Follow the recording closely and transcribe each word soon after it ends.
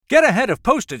Get ahead of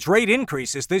postage rate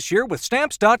increases this year with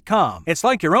Stamps.com. It's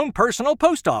like your own personal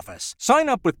post office. Sign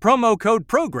up with promo code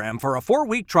PROGRAM for a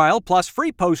 4-week trial plus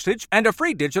free postage and a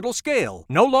free digital scale.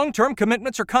 No long-term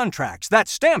commitments or contracts.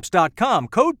 That's Stamps.com,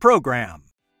 code PROGRAM.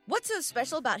 What's so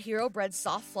special about Hero Bread's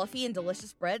soft, fluffy, and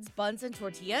delicious breads, buns, and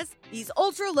tortillas? These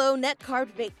ultra-low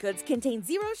net-carb baked goods contain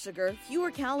zero sugar,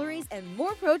 fewer calories, and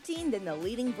more protein than the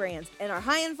leading brands, and are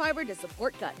high in fiber to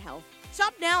support gut health.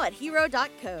 Shop now at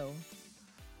hero.co.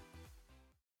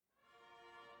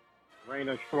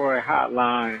 Raina Troy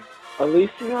Hotline.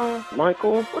 Alicia,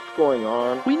 Michael, what's going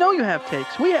on? We know you have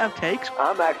takes. We have takes.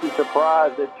 I'm actually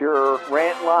surprised that your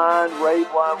rant line,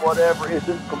 rave line, whatever,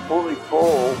 isn't completely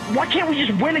full. Why can't we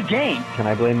just win a game? Can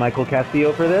I blame Michael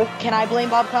Castillo for this? Can I blame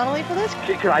Bob Connolly for this?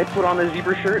 Could I put on a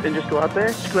zebra shirt and just go out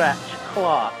there? Scratch,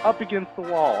 claw, up against the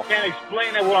wall. Can't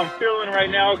explain it what I'm feeling right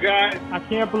now, guys. I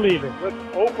can't believe it.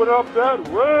 Let's open up that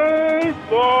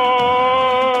race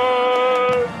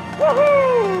line!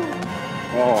 Woohoo!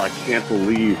 Oh, I can't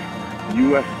believe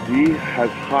USC has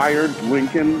hired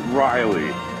Lincoln Riley.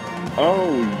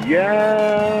 Oh,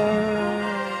 yeah.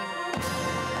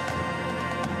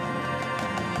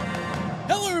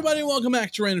 Hello, everybody. Welcome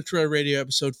back to Rain of Troy Radio,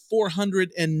 episode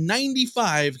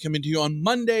 495, coming to you on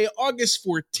Monday, August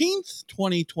 14th,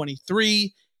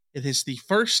 2023. It is the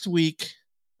first week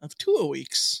of 2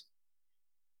 weeks.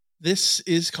 This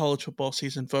is college football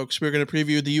season, folks. We're going to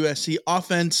preview the USC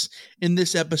offense in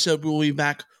this episode. We'll be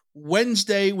back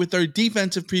Wednesday with our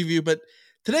defensive preview, but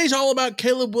today's all about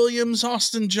Caleb Williams,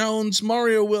 Austin Jones,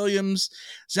 Mario Williams,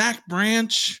 Zach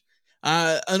Branch,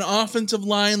 an offensive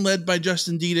line led by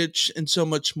Justin Dedich, and so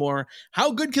much more. How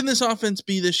good can this offense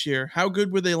be this year? How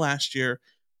good were they last year?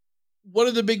 What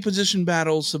are the big position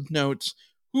battles of note?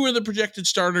 Who are the projected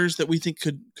starters that we think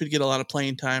could get a lot of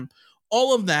playing time?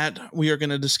 All of that we are going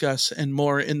to discuss and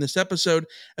more in this episode.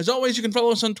 As always, you can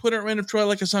follow us on Twitter at Reign of Troy,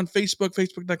 like us on Facebook,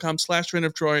 facebook.com/Reign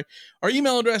of Troy. Our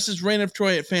email address is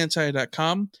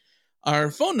reignoftroy@fanside.com.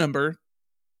 Our phone number,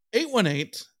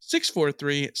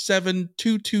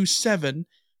 818-643-7227,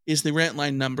 is the rant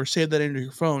line number. Save that into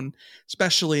your phone,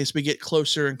 especially as we get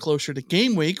closer and closer to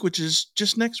game week, which is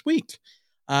just next week.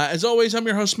 As always, I'm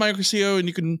your host, Mike Rocio, and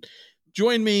you can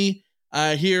join me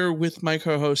here with my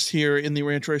co-host here in the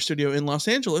Ranch Roy studio in Los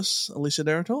Angeles, Alicia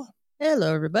Daratola.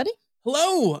 Hello, everybody.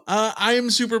 Hello. I am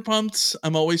super pumped.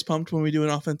 I'm always pumped when we do an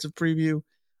offensive preview.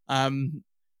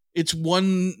 It's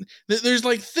there's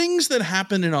like things that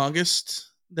happen in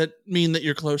August that mean that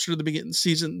you're closer to the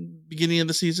beginning of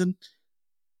the season.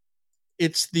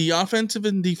 It's the offensive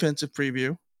and defensive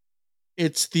preview.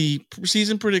 It's the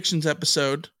season predictions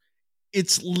episode.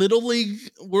 It's Little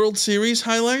League World Series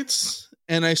highlights.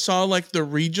 And I saw like the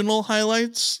regional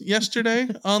highlights yesterday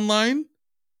online.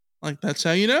 Like, that's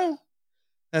how you know.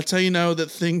 That's how you know that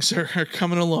things are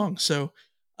coming along. So,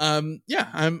 yeah,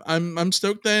 I'm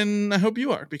stoked, and I hope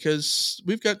you are, because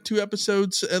we've got 2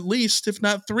 episodes at least, if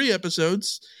not 3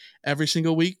 episodes, every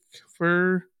single week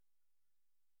for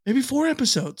maybe 4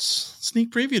 episodes,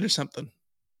 sneak preview or something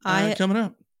coming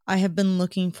up. I have been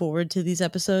looking forward to these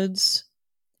episodes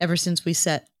ever since we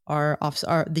set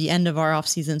the end of our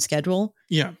off-season schedule.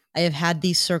 Yeah. I have had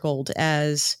these circled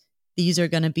as these are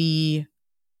going to be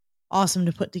awesome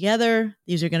to put together.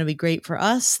 These are going to be great for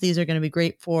us. These are going to be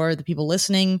great for the people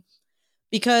listening,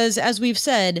 because as we've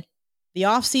said, the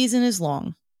off-season is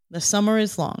long. The summer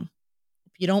is long.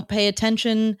 If you don't pay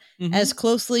attention as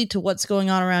closely to what's going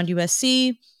on around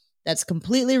USC, that's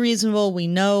completely reasonable. We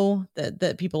know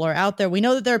that people are out there. We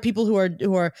know that there are people who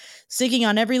are sticking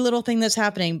on every little thing that's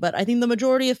happening. But I think the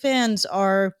majority of fans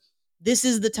this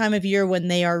is the time of year when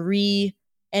they are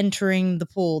re-entering the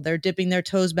pool. They're dipping their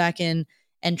toes back in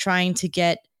and trying to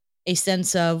get a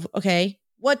sense of, okay,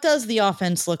 what does the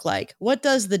offense look like? What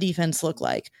does the defense look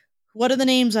like? What are the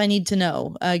names I need to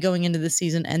know going into this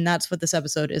season? And that's what this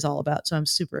episode is all about. So I'm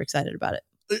super excited about it.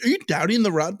 Are you doubting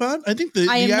the Rotbot? I think the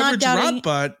average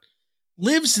Rotbot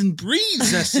lives and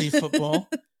breathes SC football.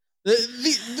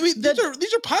 These are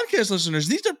podcast listeners.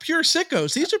 These are pure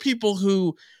sickos. These are people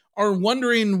who are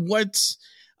wondering what is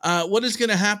going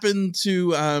to happen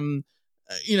to the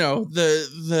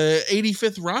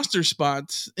 85th roster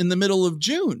spot in the middle of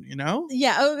June.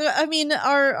 Yeah, I mean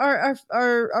our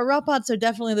Rotbots are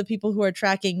definitely the people who are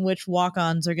tracking which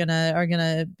walk-ons are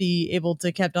gonna be able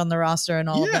to kept on the roster and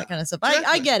all of that kind of stuff. Exactly.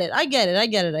 I get it.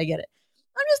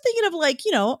 I'm just thinking of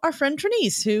our friend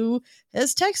Trinice, who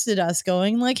has texted us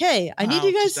going like, "Hey, I need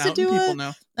you guys to do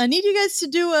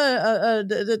a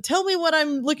tell me what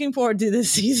I'm looking forward to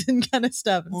this season kind of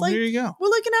stuff." It's here you go. We're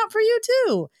looking out for you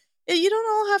too. You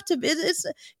don't all have to. It's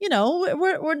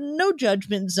we're no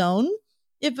judgment zone.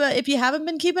 If you haven't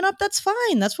been keeping up, that's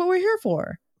fine. That's what we're here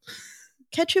for.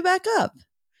 Catch you back up.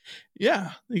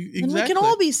 Yeah, exactly. And we can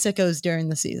all be sickos during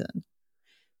the season.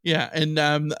 Yeah, and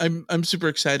I'm super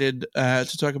excited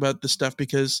to talk about this stuff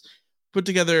because put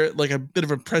together like a bit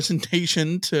of a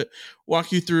presentation to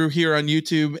walk you through here on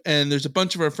YouTube, and there's a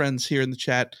bunch of our friends here in the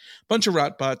chat, bunch of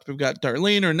Rotbots. We've got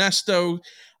Darlene, Ernesto,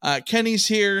 Kenny's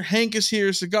here, Hank is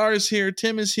here, Cigar is here,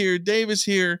 Tim is here, Dave is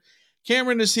here,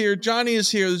 Cameron is here, Johnny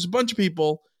is here. There's a bunch of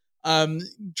people.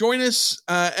 Join us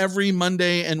every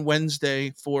Monday and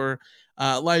Wednesday for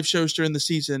live shows during the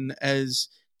season as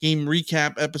game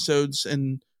recap episodes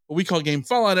and what we call game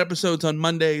fallout episodes on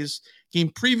Mondays, game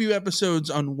preview episodes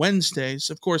on Wednesdays,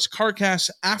 of course, CarCast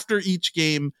after each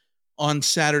game on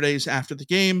Saturdays after the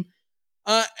game,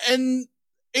 and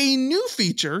a new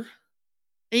feature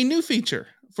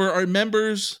for our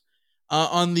members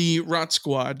on the Rot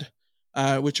Squad,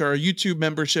 which are our YouTube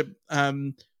membership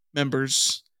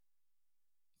members.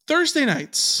 Thursday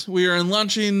nights, we are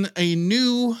launching a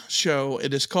new show.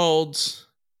 It is called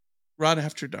Rot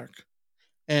After Dark.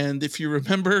 And if you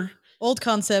remember... Old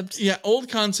concept. Yeah, old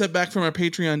concept back from our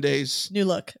Patreon days. New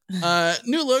look.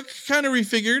 New look, kind of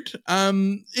refigured.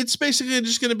 It's basically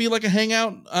just going to be like a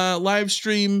hangout, live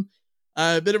stream,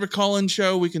 a bit of a call-in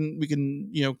show. We can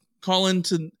call in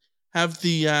to have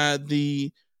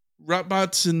the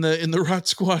Rotbots in the Rot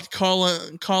Squad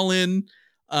call in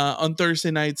on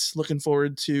Thursday nights. Looking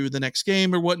forward to the next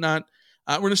game or whatnot.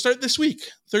 We're going to start this week,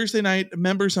 Thursday night,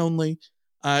 members only.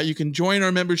 You can join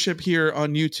our membership here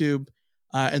on YouTube,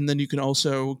 and then you can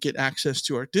also get access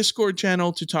to our Discord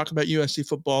channel to talk about USC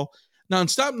football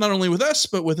nonstop, not only with us,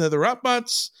 but with other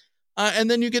Rotbots. And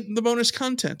then you get the bonus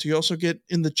content. You also get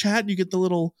in the chat, you get the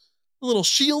little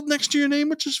shield next to your name,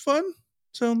 which is fun.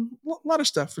 So a lot of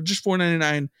stuff for just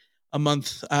 $4.99 a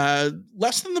month.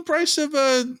 Less than the price of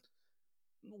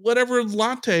whatever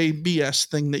latte BS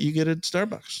thing that you get at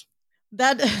Starbucks.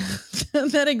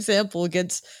 That example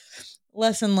gets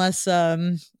less and less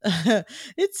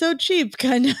it's so cheap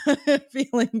kind of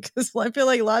feeling, because I feel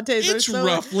like lattes are so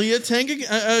roughly a tank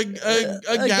a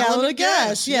gallon of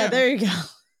gas. Yeah, there you go.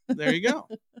 There you go.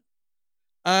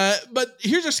 But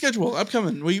here's our schedule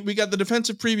upcoming. We got the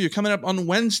defensive preview coming up on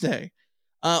Wednesday.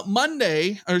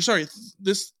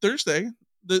 This Thursday,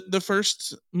 the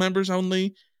first members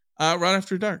only Right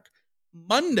After Dark.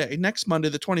 Next Monday,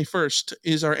 the 21st,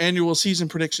 is our annual season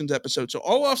predictions episode. So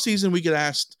all off season, we get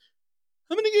asked,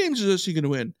 how many games is SC going to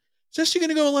win? Is SC going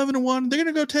to go 11-1? They're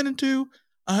going to go 10-2,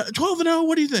 12-0.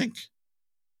 What do you think?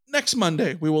 Next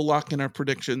Monday, we will lock in our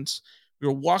predictions. We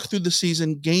will walk through the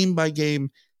season game by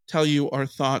game, tell you our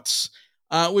thoughts,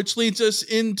 which leads us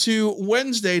into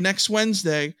next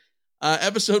Wednesday,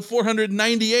 episode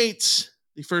 498,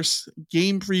 the first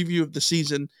game preview of the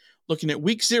season, looking at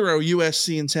week 0,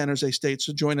 USC and San Jose State.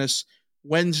 So join us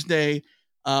Wednesday,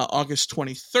 August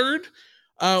 23rd.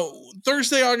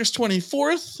 Thursday, August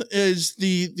 24th is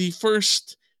the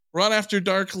first Run After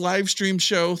Dark live stream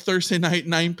show, Thursday night,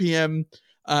 9 p.m.,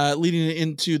 leading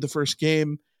into the first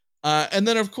game. And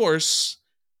then, of course,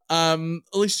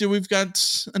 Alicia, we've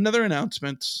got another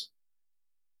announcement.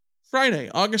 Friday,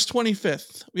 August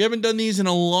 25th. We haven't done these in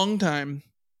a long time.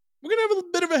 We're going to have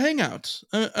a bit of a hangout,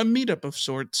 a meetup of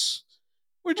sorts.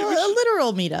 A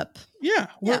literal meetup. Yeah.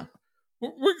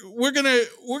 We're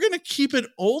gonna keep it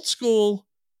old school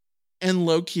and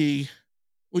low key,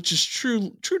 which is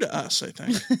true to us, I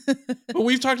think. But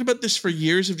we've talked about this for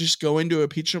years of just going to a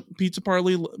pizza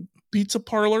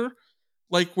parlor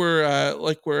like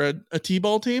we're a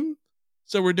T-ball team.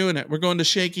 So we're doing it. We're going to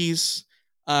Shakey's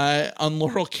on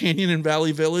Laurel Canyon and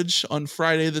Valley Village on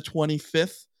Friday the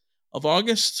 25th of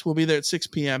August. We'll be there at 6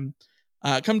 p.m.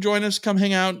 Come join us. Come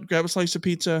hang out. Grab a slice of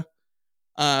pizza.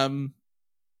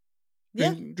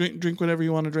 Drink whatever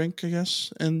you want to drink, I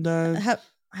guess. And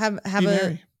have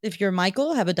if you're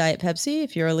Michael, have a Diet Pepsi.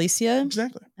 If you're Alicia,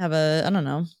 exactly, have a, I don't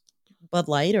know, Bud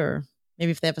Light, or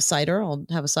maybe if they have a cider, I'll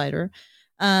have a cider.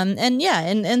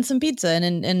 And some pizza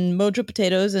and Mojo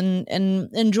potatoes and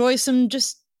enjoy some,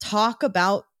 just talk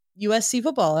about USC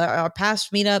football. Our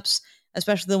past meetups,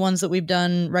 especially the ones that we've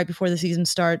done right before the season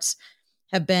starts,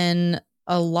 have been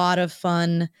a lot of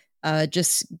fun.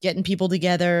 Just getting people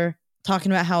together,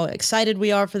 talking about how excited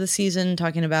we are for the season,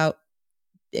 talking about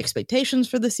the expectations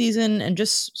for the season, and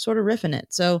just sort of riffing it.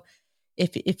 So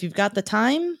if you've got the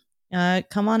time,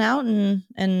 come on out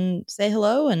and say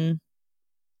hello and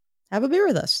have a beer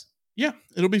with us. Yeah,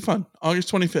 it'll be fun. August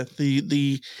 25th,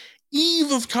 the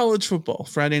eve of college football,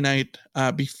 Friday night,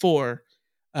 before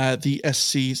the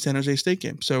SC San Jose State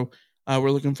game. So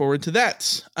we're looking forward to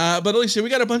that. But Alicia, we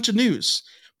got a bunch of news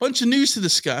to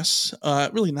discuss.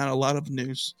 Really not a lot of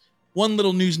news. one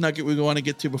little news nugget we want to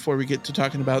get to before we get to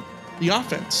talking about the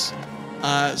offense.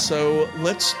 So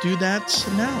let's do that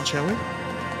now, shall we?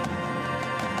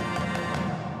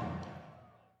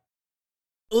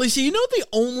 Alicia, you know the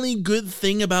only good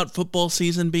thing about football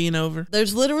season being over?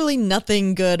 There's literally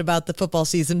nothing good about the football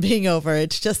season being over.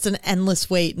 It's just an endless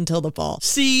wait until the fall.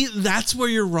 See, that's where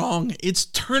you're wrong. It's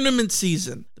tournament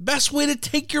season. The best way to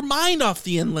take your mind off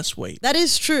the endless wait. That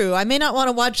is true. I may not want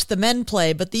to watch the men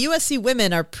play, but the USC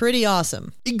women are pretty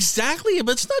awesome. Exactly,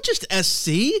 but it's not just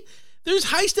SC. There's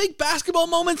high-stake basketball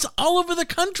moments all over the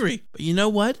country. But you know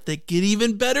what? They get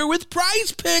even better with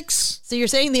Prize Picks. So you're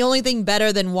saying the only thing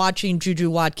better than watching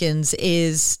Juju Watkins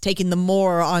is taking the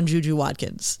more on Juju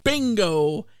Watkins?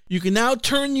 Bingo! You can now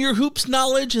turn your hoops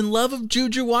knowledge and love of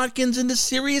Juju Watkins into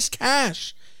serious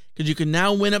cash. Because you can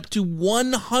now win up to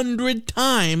 100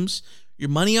 times your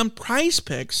money on Prize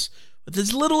Picks with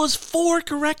as little as 4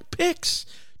 correct picks.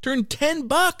 Turn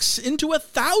 $10 into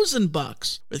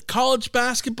 $1,000 with college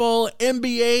basketball,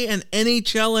 NBA, and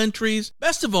NHL entries.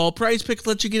 Best of all, Prize Picks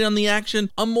lets you get on the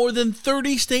action on more than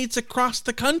 30 states across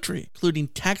the country, including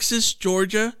Texas,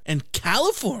 Georgia, and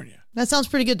California. That sounds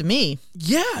pretty good to me.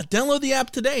 Yeah, download the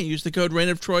app today. Use the code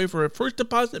RAINOFTROY for a first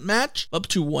deposit match up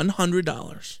to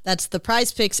 $100. That's the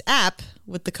Prize Picks app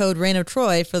with the code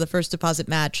RAINOFTROY for the first deposit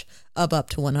match of up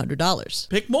to $100.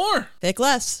 Pick more. Pick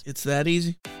less. It's that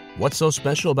easy. What's so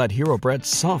special about Hero Bread's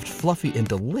soft, fluffy, and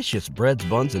delicious breads,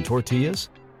 buns, and tortillas?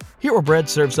 Hero Bread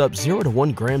serves up 0 to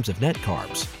 1 grams of net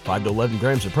carbs, 5 to 11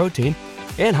 grams of protein,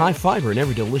 and high fiber in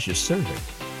every delicious serving.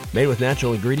 Made with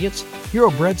natural ingredients,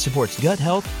 Hero Bread supports gut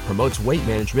health, promotes weight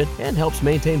management, and helps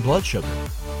maintain blood sugar.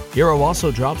 Hero also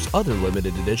drops other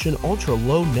limited edition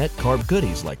ultra-low net carb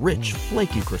goodies like rich,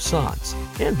 flaky croissants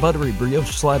and buttery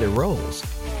brioche slider rolls.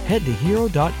 Head to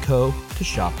hero.co to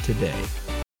shop today.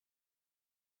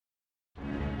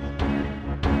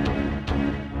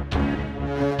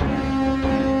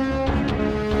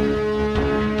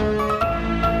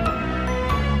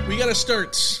 We got to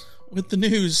start with the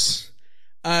news.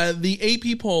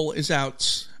 The AP poll is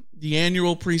out. The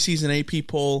annual preseason AP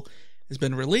poll has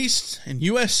been released, and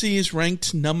USC is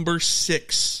ranked number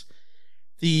 6.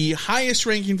 The highest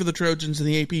ranking for the Trojans in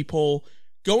the AP poll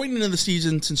going into the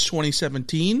season since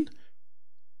 2017.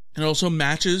 It also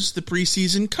matches the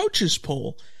preseason coaches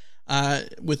poll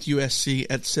with USC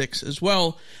at 6 as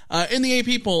well. In the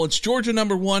AP poll, it's Georgia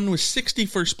number 1 with 60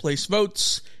 first-place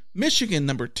votes. Michigan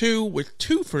number 2 with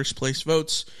 2 first-place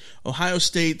votes. Ohio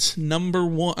State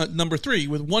number 3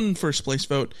 with 1 first-place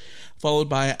vote, followed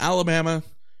by Alabama.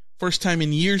 First time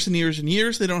in years and years and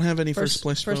years they don't have any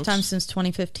first-place votes. First time since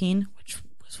 2015, which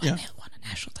was when they won a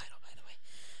national title, by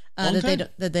the way.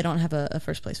 That they don't have a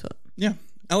first-place vote. Yeah.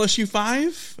 LSU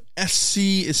 5, SC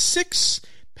is 6,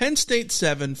 Penn State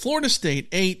 7, Florida State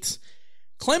 8,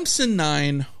 Clemson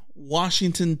 9,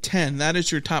 Washington 10. That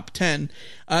is your top 10.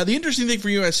 The interesting thing for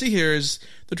USC here is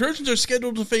the Trojans are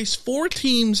scheduled to face 4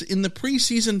 teams in the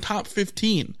preseason top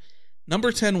 15.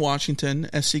 Number 10, Washington.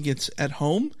 SC gets at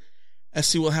home.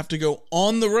 SC will have to go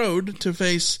on the road to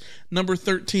face number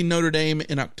 13, Notre Dame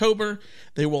in October.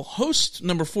 They will host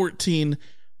number 14,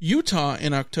 Utah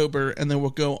in October, and they will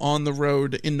go on the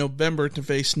road in November to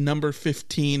face number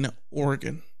 15,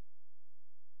 Oregon.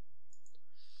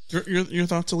 Your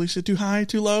thoughts, Alicia? Too high,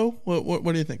 too low?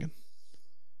 What are you thinking?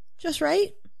 Just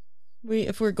right.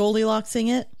 If we're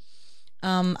Goldilocksing it.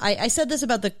 I said this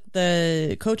about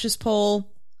the coaches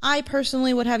poll. I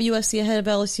personally would have USC ahead of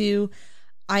LSU.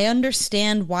 I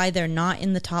understand why they're not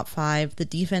in the top 5. The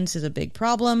defense is a big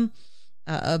problem,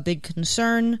 a big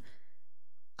concern.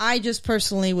 I just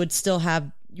personally would still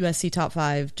have USC top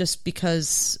 5 just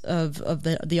because of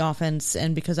the offense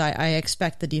and because I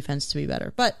expect the defense to be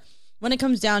better. But when it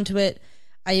comes down to it,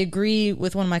 I agree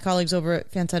with one of my colleagues over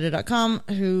at fansided.com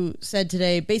who said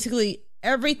today basically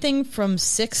everything from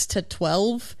 6 to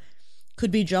 12 could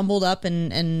be jumbled up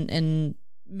and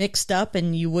mixed up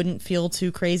and you wouldn't feel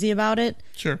too crazy about it.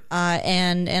 Sure.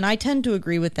 And I tend to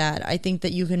agree with that. I think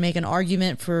that you can make an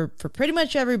argument for pretty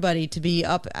much everybody to be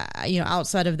up,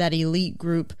 outside of that elite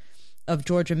group of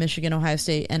Georgia, Michigan, Ohio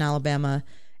State, and Alabama.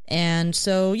 And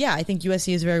so, yeah, I think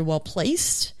USC is very well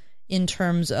placed in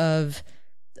terms of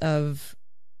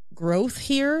growth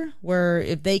here, where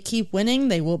if they keep winning,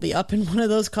 they will be up in one of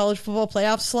those college football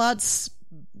playoff slots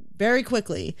very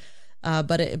quickly.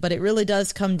 But it really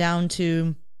does come down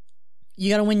to you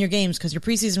got to win your games because your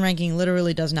preseason ranking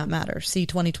literally does not matter. See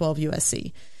 2012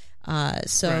 USC.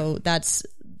 So right. That's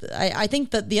I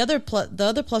think that the other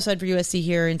plus side for USC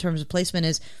here in terms of placement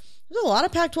is there's a lot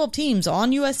of Pac-12 teams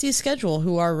on USC's schedule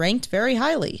who are ranked very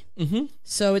highly. Mm-hmm.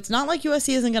 So it's not like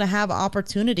USC isn't going to have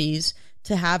opportunities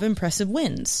to have impressive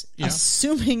wins. Yeah.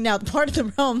 Assuming now, part of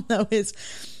the problem, though, is,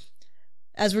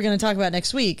 as we're going to talk about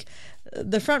next week,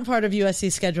 the front part of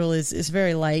USC's schedule is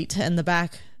very light and the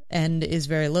back end is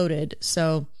very loaded.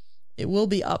 So it will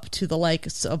be up to the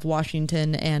likes of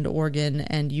Washington and Oregon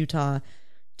and Utah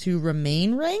to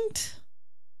remain ranked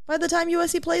by the time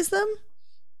USC plays them.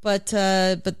 But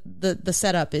the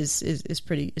setup is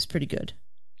pretty good.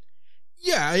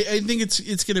 Yeah, I think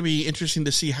it's going to be interesting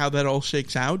to see how that all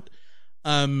shakes out.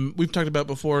 We've talked about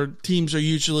before, teams are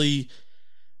usually,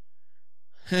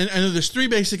 and I know there's three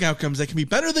basic outcomes. They can be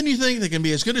better than you think, they can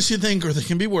be as good as you think, or they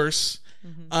can be worse.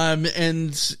 Mm-hmm.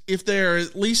 And if they're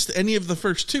at least any of the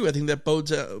first two, I think that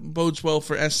bodes well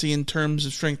for SC in terms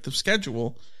of strength of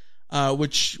schedule,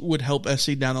 which would help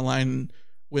SC down the line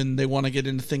when they want to get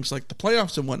into things like the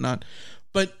playoffs and whatnot.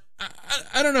 But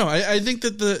I don't know. I think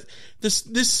that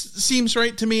this seems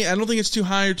right to me. I don't think it's too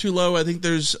high or too low. I think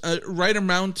there's a right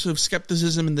amount of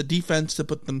skepticism in the defense to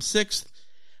put them sixth.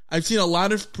 I've seen a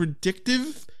lot of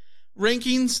predictive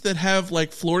rankings that have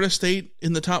like Florida State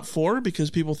in the top 4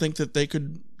 because people think that they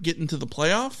could get into the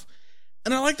playoff.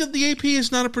 And I like that the AP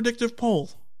is not a predictive poll,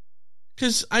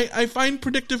 because I find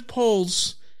predictive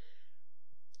polls,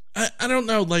 I don't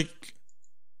know, like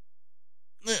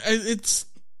it's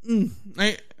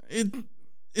a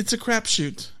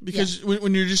crapshoot, because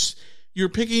when you're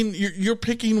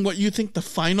picking what you think the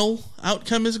final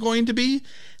outcome is going to be.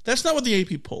 That's not what the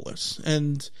AP poll is,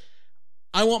 and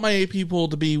I want my AP poll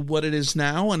to be what it is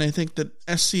now, and I think that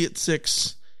SC at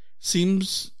 6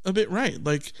 seems a bit right.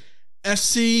 Like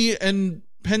SC and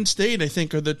Penn State, I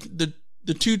think, are the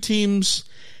two teams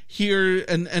here,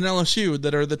 and LSU,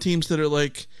 that are the teams that are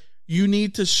like, you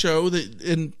need to show that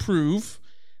and prove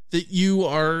that you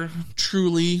are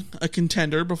truly a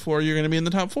contender before you're going to be in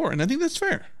the top 4. And I think that's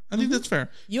fair. I think that's fair.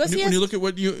 When you look at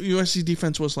what USC's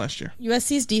defense was last year.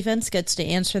 USC's defense gets to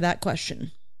answer that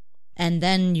question. And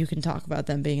then you can talk about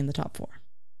them being in the top 4.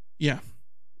 Yeah.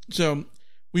 So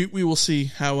we will see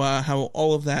how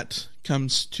all of that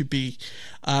comes to be.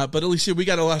 But Alicia, we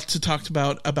got a lot to talk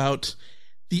about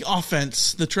the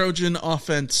offense, the Trojan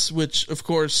offense, which, of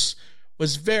course,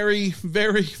 was very,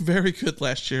 very, very good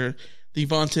last year. The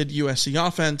vaunted USC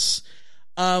offense.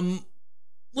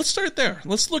 Let's start there.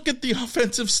 Let's look at the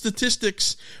offensive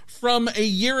statistics from a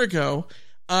year ago.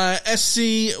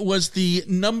 SC was the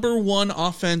number 1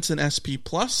 offense in SP+,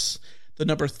 the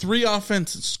number 3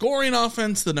 offense in scoring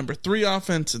offense, the number 3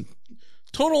 offense in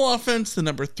total offense, the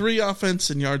number 3 offense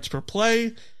in yards per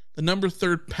play, the number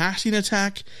 3 passing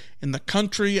attack in the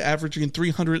country, averaging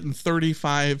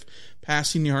 335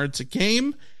 passing yards a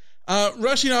game.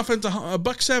 Rushing offense,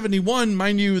 $171.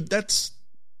 Mind you, that's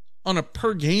on a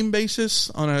per game basis.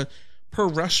 On a per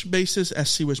rush basis,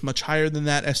 SC was much higher than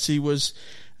that. SC was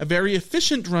a very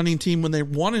efficient running team when they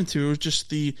wanted to. It was just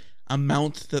the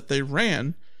amount that they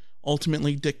ran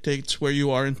ultimately dictates where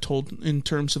you are in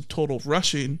terms of total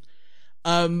rushing.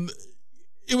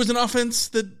 It was an offense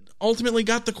that ultimately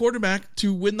got the quarterback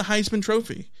to win the Heisman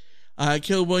Trophy.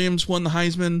 Caleb Williams won the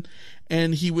Heisman,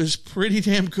 and he was pretty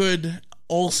damn good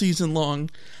all season long,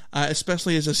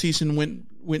 especially as the season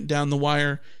went down the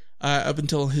wire up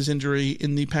until his injury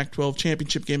in the Pac-12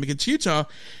 championship game against Utah.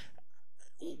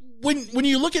 When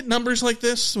you look at numbers like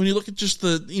this, when you look at just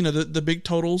the big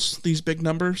totals, these big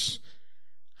numbers,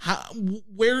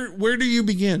 where do you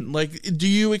begin? Like, do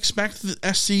you expect the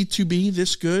SC to be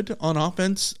this good on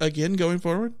offense again going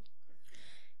forward?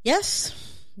 Yes,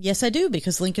 I do,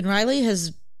 because Lincoln Riley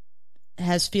has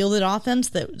fielded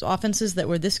offenses that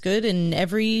were this good in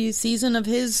every season of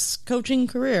his coaching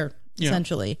career,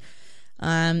 essentially.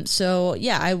 So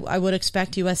I would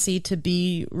expect USC to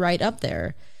be right up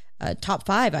there. Top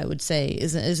 5, I would say,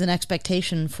 is an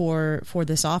expectation for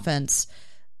this offense.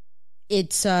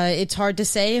 It's hard to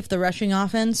say if the rushing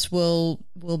offense will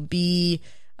be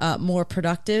more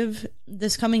productive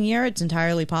this coming year. It's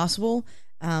entirely possible.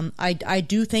 I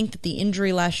do think that the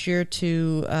injury last year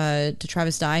to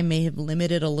Travis Dye may have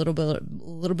limited a little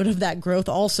bit of that growth.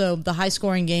 Also, the high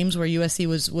scoring games where USC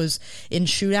was in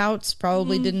shootouts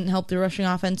probably didn't help the rushing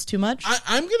offense too much.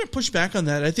 I'm going to push back on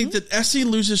that. I think that SC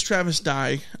loses Travis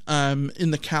Dye in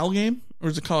the Cal game, or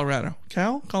is it Colorado?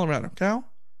 Colorado.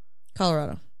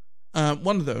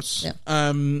 One of those.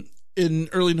 Yeah. In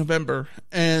early November,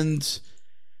 and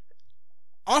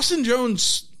Austin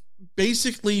Jones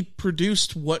basically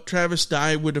produced what Travis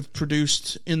Dye would have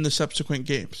produced in the subsequent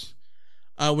games.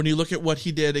 When you look at what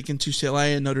he did against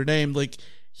UCLA and Notre Dame, like,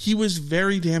 he was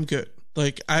very damn good.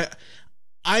 Like,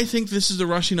 I think this is a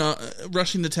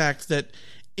rushing attack that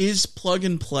is plug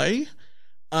and play.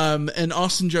 And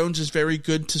Austin Jones is very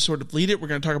good to sort of lead it. We're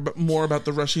going to talk more about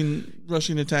the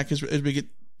rushing attack as we get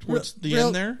towards the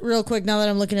end there. Real quick, now that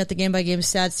I'm looking at the game-by-game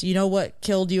stats, you know what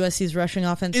killed USC's rushing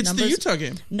offense numbers? It's the Utah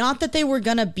game. Not that they were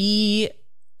going to be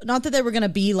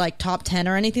like top 10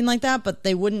 or anything like that, but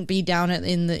they wouldn't be down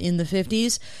in the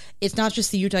 50s. It's not just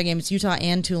the Utah game, it's Utah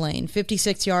and Tulane.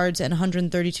 56 yards and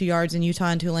 132 yards in Utah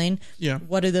and Tulane. Yeah.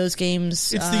 What are those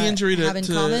games It's the injury have in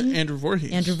to common? Andrew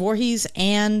Voorhees. Andrew Voorhees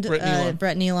and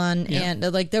Brett Nealon. Yeah. And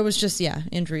there was just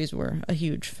injuries were a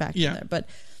huge factor there. But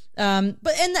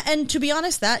to be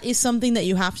honest, that is something that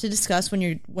you have to discuss when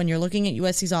you're looking at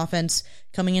USC's offense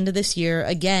coming into this year.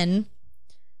 Again,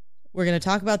 we're going to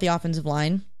talk about the offensive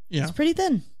line. Yeah. It's pretty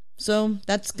thin. So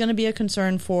that's going to be a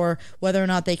concern for whether or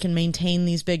not they can maintain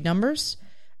these big numbers.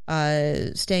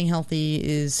 Staying healthy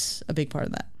is a big part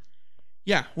of that.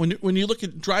 Yeah. When you look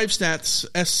at drive stats,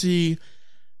 SC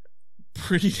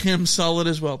pretty damn solid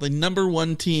as well. The number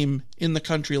one team in the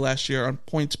country last year on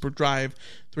points per drive,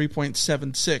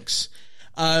 3.76.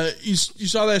 You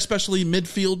saw that especially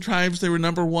midfield drives. They were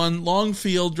number one. Long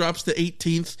field drops to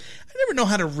 18th. I never know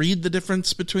how to read the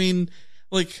difference between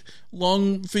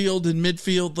long field and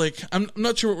midfield. I'm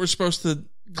not sure what we're supposed to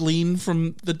glean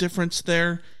from the difference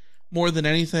there. More than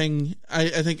anything, I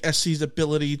think SC's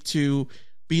ability to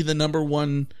be the number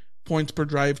one points per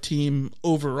drive team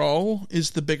overall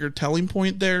is the bigger telling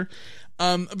point there.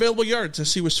 Available yards,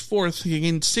 SC was fourth. He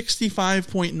gained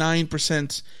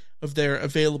 65.9% of their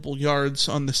available yards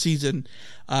on the season,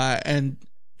 and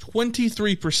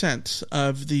 23%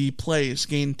 of the plays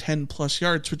gained 10 plus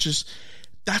yards, which is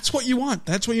that's what you want.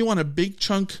 That's what you want, a big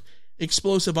chunk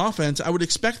explosive offense. I would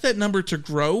expect that number to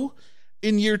grow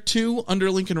in year 2 under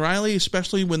Lincoln Riley,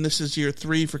 especially when this is year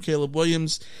 3 for Caleb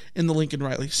Williams in the Lincoln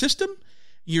Riley system.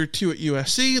 Year 2 at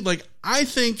USC. I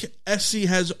think SC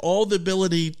has all the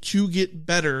ability to get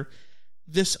better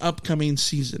this upcoming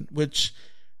season, which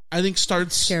I think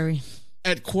starts scary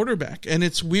at quarterback. And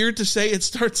it's weird to say it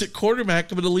starts at quarterback,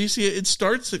 but Alicia, it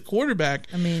starts at quarterback.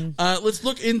 I mean, let's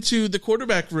look into the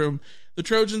quarterback room. The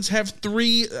Trojans have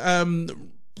 3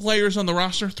 players on the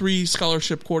roster, 3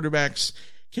 scholarship quarterbacks.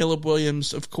 Caleb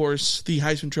Williams, of course, the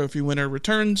Heisman Trophy winner,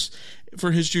 returns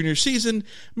for his junior season.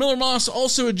 Miller Moss,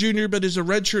 also a junior, but is a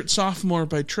redshirt sophomore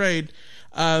by trade,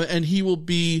 and he will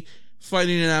be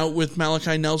fighting it out with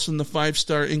Malachi Nelson, the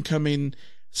 5-star incoming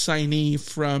signee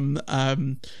from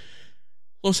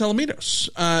Los Alamitos.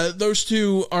 Those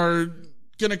two are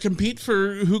going to compete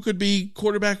for who could be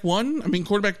quarterback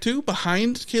 2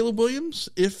 behind Caleb Williams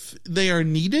if they are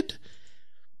needed.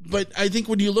 But I think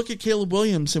when you look at Caleb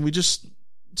Williams, and we just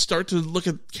start to look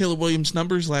at Caleb Williams'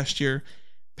 numbers last year,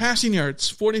 passing yards,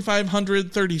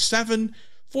 4,537,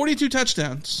 42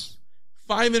 touchdowns,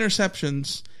 5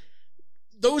 interceptions.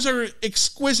 Those are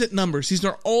exquisite numbers. These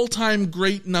are all-time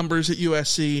great numbers at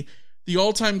USC, the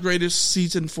all-time greatest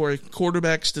season for a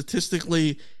quarterback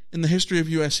statistically in the history of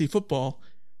USC football.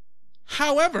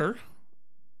 However,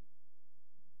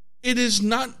 it is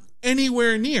not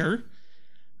anywhere near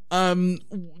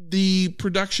the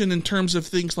production in terms of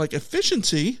things like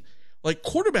efficiency, like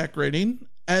quarterback rating,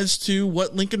 as to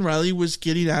what Lincoln Riley was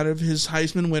getting out of his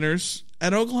Heisman winners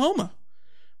at Oklahoma.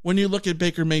 When you look at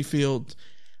Baker Mayfield,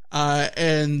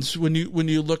 and when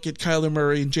you look at Kyler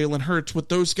Murray and Jalen Hurts, what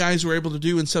those guys were able to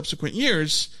do in subsequent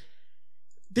years,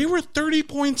 they were 30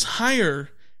 points higher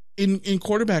in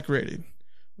quarterback rating,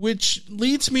 which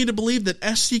leads me to believe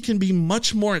that SC can be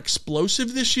much more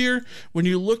explosive this year. When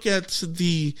you look at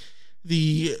the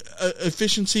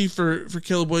efficiency for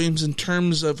Caleb Williams in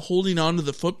terms of holding on to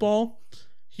the football,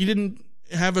 he didn't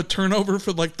have a turnover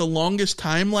for the longest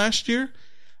time last year.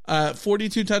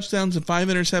 42 touchdowns and 5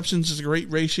 interceptions is a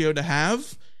great ratio to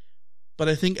have, but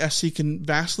I think SC can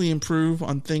vastly improve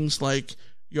on things like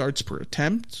yards per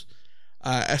attempt.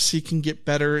 SC can get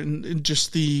better in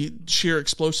just the sheer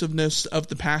explosiveness of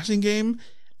the passing game,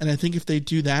 and I think if they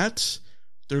do that,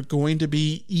 they're going to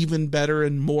be even better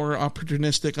and more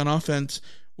opportunistic on offense,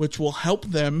 which will help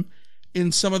them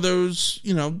in some of those,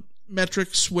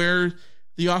 metrics where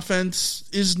the offense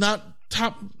is not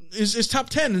top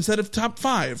 10 instead of top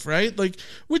 5, right?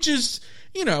 Which is,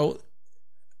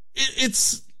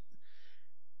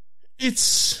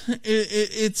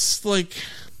 it's like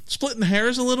splitting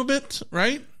hairs a little bit,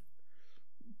 right?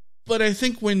 But I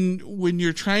think when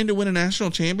you're trying to win a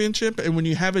national championship and when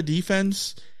you have a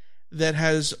defense that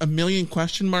has a million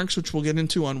question marks, which we'll get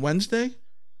into on Wednesday,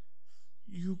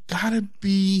 you gotta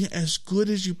be as good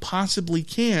as you possibly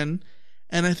can.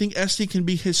 And I think SC can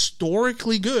be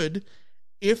historically good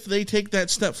if they take that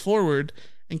step forward.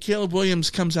 And Caleb Williams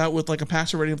comes out with a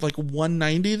passer rating of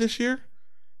 190 this year.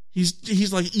 He's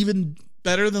even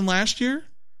better than last year.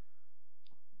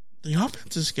 the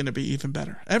offense is going to be even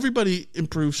better. Everybody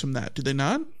improves from that, do they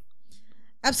not?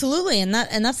 Absolutely, and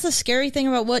that's the scary thing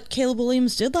about what Caleb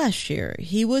Williams did last year.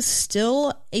 He was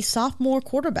still a sophomore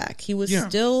quarterback. He was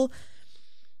still...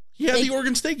 He had the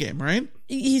Oregon State game, right?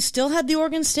 He still had the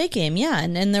Oregon State game, yeah.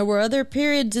 And there were other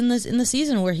periods in the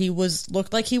season where he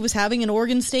looked like he was having an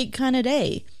Oregon State kind of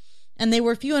day. And they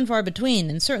were few and far between,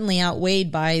 and certainly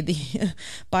outweighed by the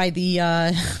by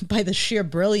the sheer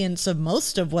brilliance of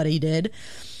most of what he did.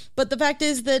 But the fact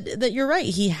is that you're right.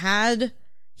 He had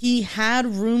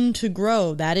room to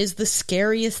grow. That is the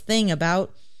scariest thing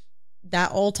about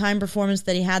that all-time performance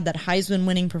that he had, that Heisman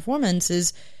winning performance,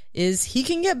 is he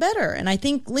can get better. And I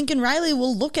think Lincoln Riley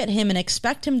will look at him and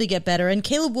expect him to get better. And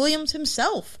Caleb Williams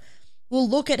himself will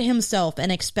look at himself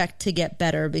and expect to get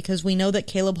better, because we know that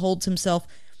Caleb holds himself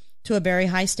to a very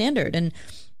high standard. And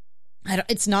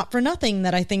it's not for nothing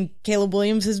that I think Caleb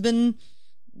Williams has been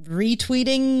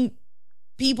retweeting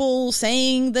people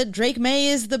saying that Drake May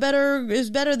is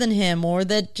better than him, or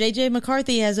that JJ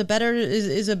McCarthy is a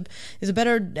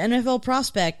better NFL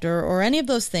prospect, or any of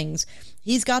those things.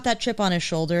 He's got that chip on his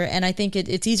shoulder, and I think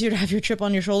it's easier to have your chip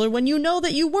on your shoulder when you know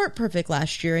that you weren't perfect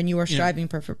last year and you are striving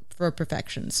for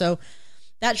perfection. So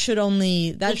that should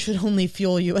only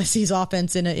fuel USC's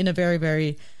offense in a very,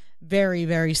 very, very,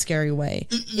 very scary way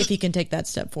if he can take that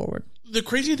step forward. The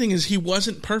crazy thing is he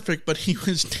wasn't perfect, but he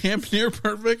was damn near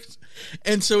perfect.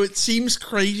 And so it seems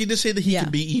crazy to say that he can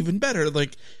be even better.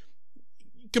 Like,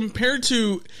 compared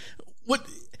to what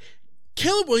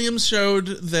Caleb Williams showed,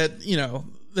 that,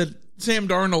 that Sam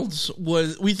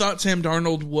Darnold we thought Sam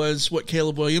Darnold was what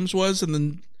Caleb Williams was. And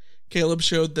then Caleb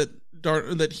showed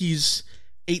that he's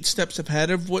 8 steps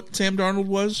ahead of what Sam Darnold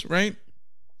was, right?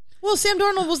 Well, Sam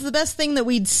Darnold was the best thing that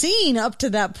we'd seen up to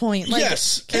that point. Like,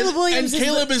 yes, Caleb Williams, and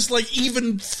Caleb is like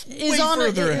even way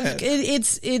further ahead.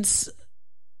 It's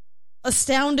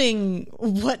astounding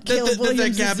what Caleb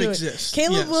Williams that gap is doing. Exists.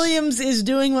 Caleb Williams is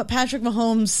doing what Patrick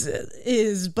Mahomes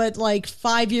is, but like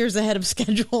 5 years ahead of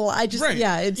schedule.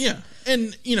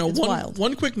 And it's wild.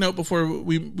 One quick note before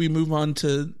we move on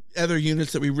to other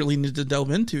units that we really need to delve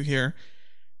into here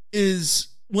is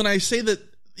when I say that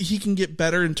he can get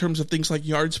better in terms of things like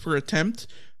yards per attempt,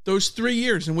 those 3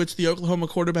 years in which the Oklahoma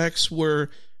quarterbacks were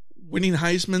winning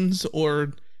Heismans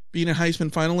or being a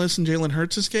Heisman finalist in Jalen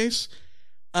Hurts' case,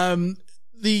 the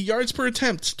yards per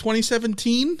attempt,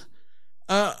 2017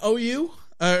 OU,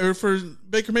 or for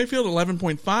Baker Mayfield,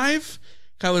 11.5.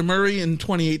 Kyler Murray in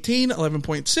 2018,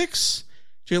 11.6.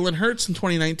 Jalen Hurts in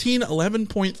 2019,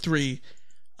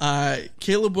 11.3.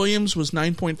 Caleb Williams was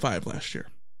 9.5 last year.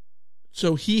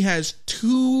 So he has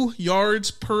 2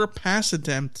 yards per pass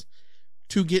attempt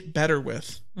to get better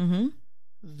with. Mm-hmm.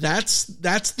 That's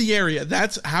the area.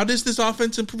 That's how does this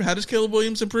offense improve? How does Caleb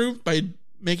Williams improve? By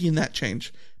making that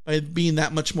change, by being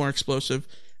that much more explosive.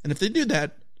 And if they do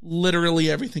that, literally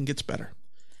everything gets better.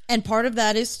 And part of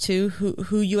that is too who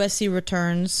USC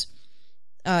returns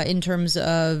in terms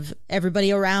of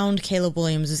everybody around Caleb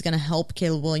Williams is going to help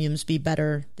Caleb Williams be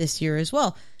better this year as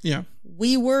well. Yeah,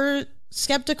 we were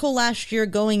skeptical last year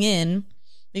going in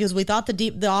because we thought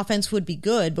the offense would be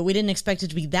good, but we didn't expect it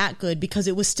to be that good because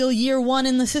it was still year 1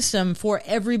 in the system for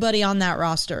everybody on that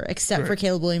roster except for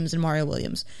Caleb Williams and Mario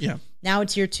Williams. Yeah. Now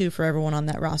it's year 2 for everyone on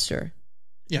that roster.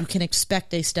 Yeah. You can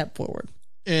expect a step forward.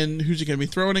 And who's he going to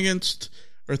be throwing against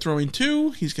or throwing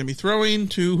to? He's going to be throwing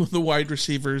to the wide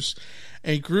receivers,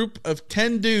 a group of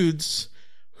 10 dudes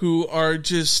who are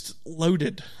just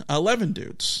loaded. 11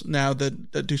 dudes now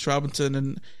that Deuce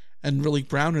Robinson and Malik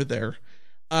Brown are there.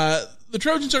 The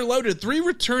Trojans are loaded. 3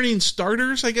 returning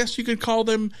starters, I guess you could call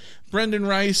them. Brendan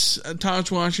Rice,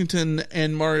 Taj Washington,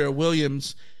 and Mario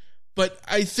Williams. But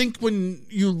I think when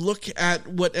you look at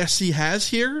what SC has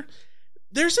here,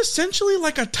 there's essentially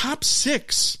like a top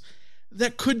 6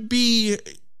 that could be,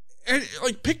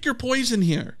 like, pick your poison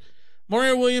here.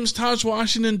 Mario Williams, Taj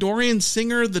Washington, Dorian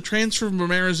Singer, the transfer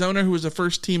from Arizona, who was a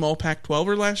first-team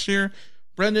All-Pac-12er last year,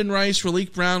 Brendan Rice,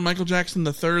 Malik Brown, Michael Jackson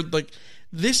III. Like,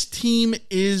 this team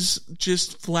is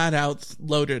just flat out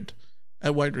loaded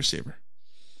at wide receiver.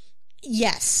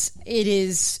 Yes, it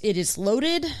is. It is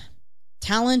loaded.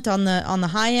 Talent on the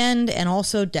high end and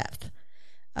also depth.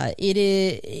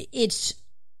 It's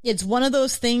one of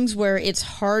those things where it's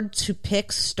hard to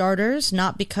pick starters,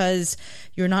 not because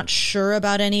you're not sure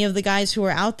about any of the guys who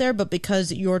are out there, but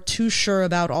because you're too sure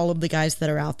about all of the guys that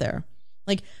are out there.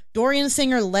 Like, Dorian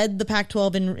Singer led the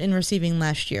Pac-12 in receiving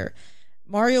last year.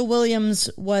 Mario Williams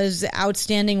was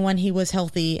outstanding when he was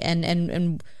healthy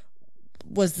and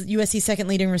was USC's second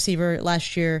leading receiver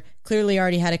last year. Clearly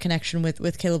already had a connection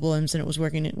with Caleb Williams, and it was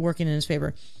working in his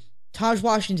favor. Taj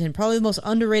Washington, probably the most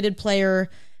underrated player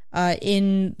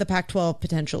in the Pac-12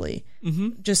 potentially.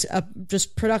 Mm-hmm.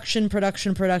 Just production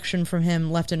from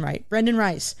him left and right. Brendan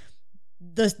Rice,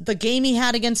 the game he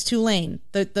had against Tulane,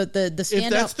 the standout. If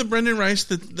that's the Brendan Rice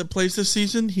that plays this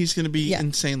season, he's going to be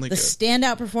insanely good. The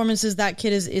standout performances that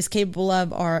kid is capable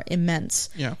of are immense.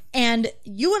 Yeah. And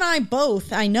you and I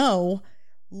both, I know,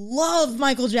 love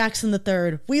Michael Jackson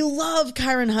III. We love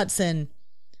Kyron Hudson.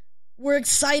 We're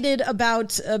excited about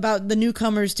the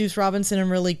newcomers, Deuce Robinson and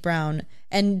Raleek Brown,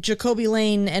 and Jacoby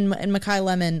Lane and Mekhi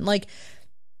Lemon. Like,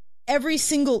 every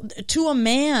single, to a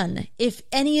man, if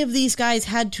any of these guys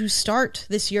had to start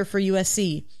this year for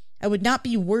USC, I would not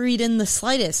be worried in the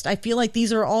slightest. I feel like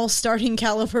these are all starting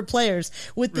caliber players,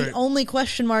 with the only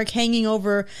question mark hanging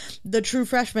over the true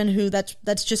freshman who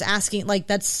that's just asking, like,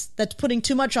 that's putting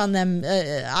too much on them.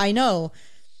 I know.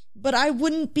 But I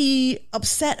wouldn't be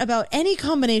upset about any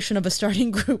combination of a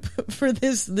starting group for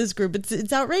this group.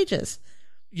 It's outrageous.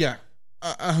 Yeah,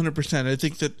 100%. I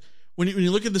think that when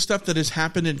you look at the stuff that has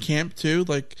happened in camp too,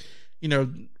 like,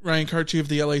 Ryan Karchi of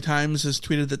the LA Times has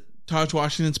tweeted that Taj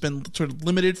Washington's been sort of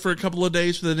limited for a couple of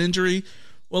days with an injury.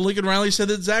 Well, Lincoln Riley said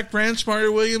that Zach Branch,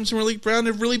 Mario Williams, and Raleek Brown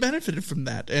have really benefited from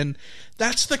that. And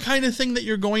that's the kind of thing that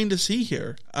you're going to see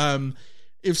here.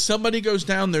 If somebody goes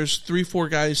down, there's 3-4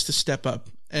 guys to step up.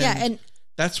 And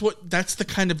that's the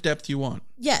kind of depth you want.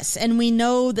 Yes, and we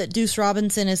know that Deuce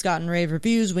Robinson has gotten rave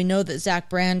reviews. We know that Zach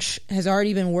Branch has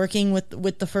already been working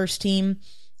with the first team,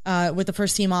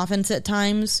 offense at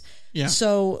times. Yeah.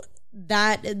 So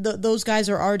those guys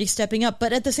are already stepping up.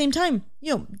 But at the same time,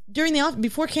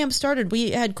 before camp started,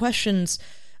 we had questions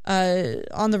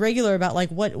on the regular about, like,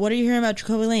 what are you hearing about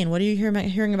Jacoby Lane? What are you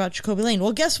hearing about Jacoby Lane?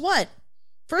 Well, guess what?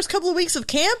 First couple of weeks of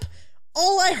camp,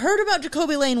 all I heard about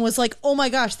Jacoby Lane was like, oh my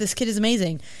gosh, this kid is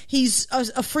amazing. He's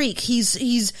a freak.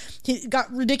 He's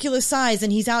got ridiculous size,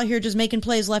 and he's out here just making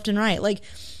plays left and right. Like,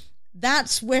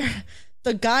 that's where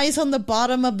the guys on the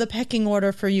bottom of the pecking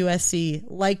order for USC,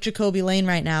 like Jacoby Lane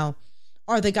right now,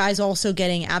 are the guys also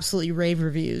getting absolutely rave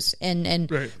reviews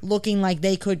and looking like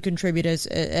they could contribute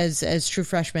as true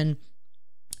freshmen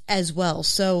as well.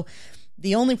 So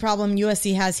the only problem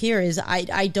USC has here is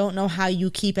I don't know how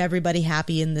you keep everybody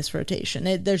happy in this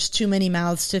rotation. There's too many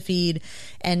mouths to feed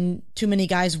and too many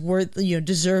guys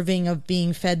deserving of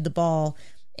being fed the ball,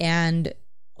 and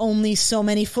only so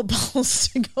many footballs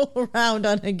to go around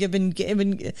on a given game,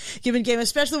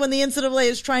 especially when the NCAA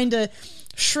is trying to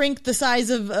shrink the size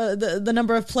of the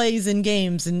number of plays in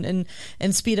games and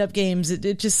speed up games.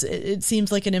 It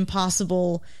seems like an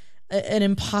impossible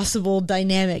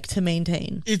dynamic to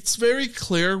maintain. It's very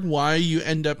clear why you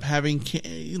end up having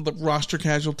roster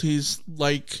casualties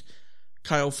like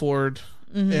Kyle Ford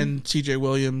and CJ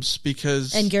Williams,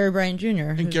 and Gary Bryant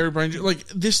Jr. Like,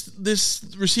 this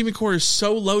receiving core is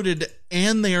so loaded,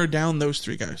 and they are down those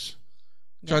 3 guys.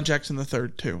 John Jackson III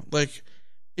too. Like,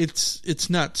 it's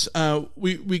nuts.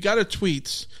 We got a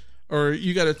tweet, or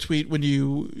you got a tweet when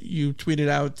you tweeted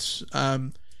out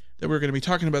that we're going to be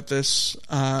talking about this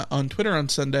on Twitter on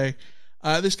Sunday.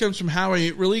 This comes from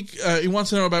Howie. He wants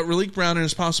to know about Raleek Brown and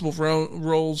his possible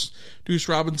roles, Deuce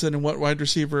Robinson, and what wide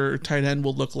receiver or tight end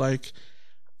will look like.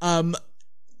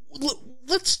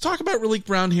 Let's talk about Raleek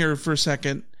Brown here for a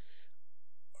second.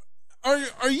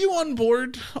 Are you on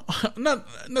board? Not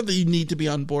that you need to be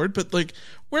on board, but, like,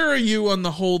 where are you on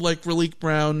the whole, like, Raleek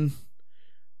Brown?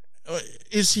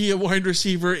 Is he a wide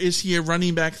receiver? Is he a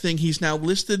running back thing? He's now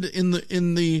listed in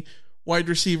the wide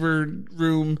receiver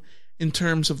room in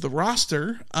terms of the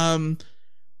roster.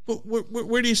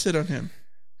 Where do you sit on him?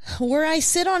 Where I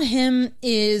sit on him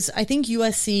is, I think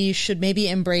USC should maybe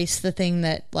embrace the thing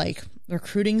that, like,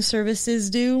 recruiting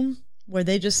services do, where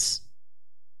they just,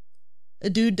 a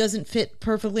dude doesn't fit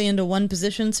perfectly into one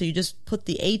position, so you just put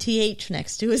the ATH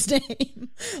next to his name.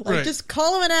 Just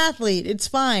call him an athlete. It's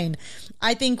fine.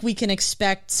 I think we can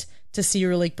expect to see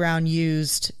Raleek Brown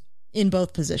used in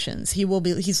both positions.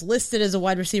 He's listed as a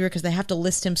wide receiver because they have to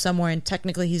list him somewhere, and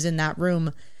technically he's in that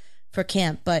room for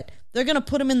camp, but they're going to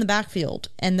put him in the backfield,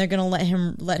 and they're going to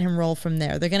let him roll from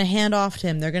there. They're going to hand off to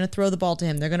him. They're going to throw the ball to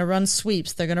him. They're going to run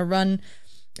sweeps. They're going to run,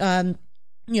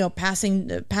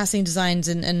 passing designs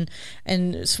and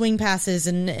swing passes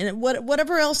and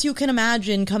whatever else you can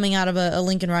imagine coming out of a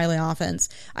Lincoln Riley offense.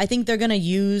 I think they're going to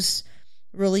use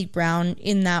Raleek Brown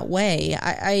in that way.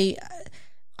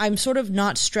 I'm sort of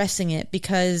not stressing it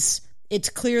because it's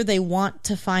clear they want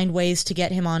to find ways to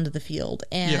get him onto the field,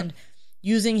 and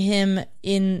using him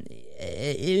in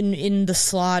the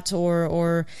slot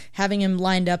or having him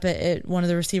lined up at one of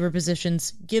the receiver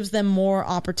positions gives them more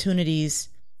opportunities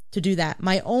to do that.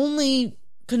 My only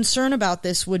concern about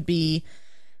this would be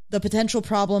the potential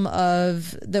problem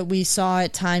of that we saw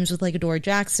at times with like Adoree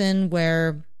Jackson,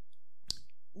 where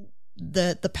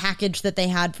the package that they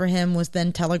had for him was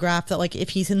then telegraphed that like if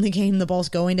he's in the game, the ball's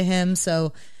going to him.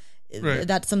 So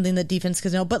that's something that defense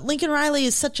could know. But Lincoln Riley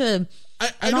is such an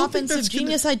offensive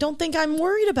genius. I don't think I'm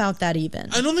worried about that even.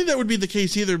 I don't think that would be the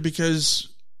case either, because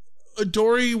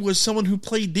Adoree was someone who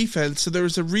played defense, so there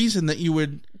was a reason that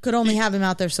you could only have him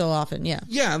out there so often. Yeah.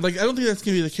 Yeah. Like, I don't think that's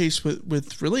going to be the case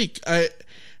with Raleek. I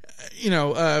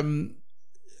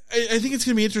think it's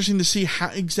going to be interesting to see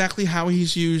exactly how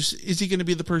he's used. Is he going to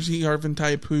be the Percy Harvin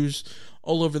type who's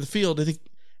all over the field? I think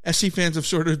SC fans have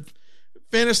sort of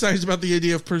fantasized about the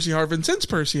idea of Percy Harvin since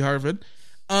Percy Harvin.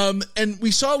 And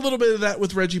we saw a little bit of that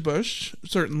with Reggie Bush,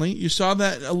 certainly. You saw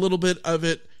that a little bit of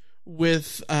it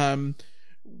with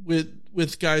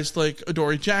guys like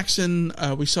Adoree Jackson.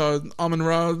 We saw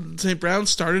Amon-Ra St. Brown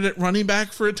started at running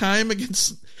back for a time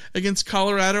against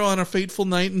Colorado on a fateful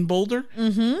night in Boulder.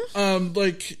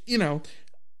 Mm-hmm.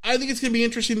 I think it's going to be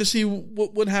interesting to see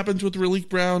what happens with Raleek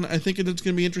Brown. I think it's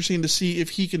going to be interesting to see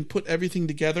if he can put everything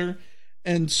together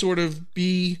and sort of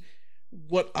be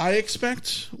what I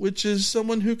expect, which is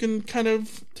someone who can kind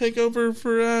of take over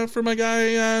for my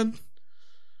guy,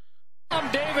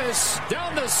 Dom Davis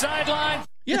down the sideline.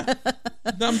 Yeah,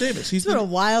 Dom Davis. It's been a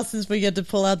while since we get to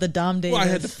pull out the Dom Davis. Well, I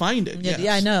had to find it. Yes.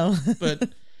 Yeah, I know. But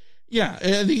yeah,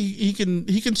 and he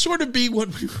can sort of be what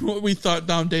we thought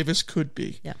Dom Davis could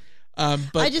be. Yeah.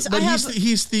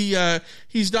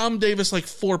 He's Dom Davis like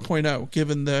 4.0,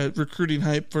 given the recruiting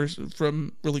hype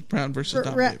from Raleek Brown versus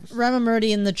Dom Davis. Rama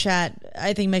Murdy in the chat,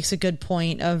 I think, makes a good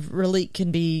point of Raleek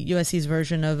can be USC's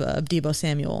version of Deebo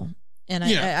Samuel. And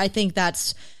I think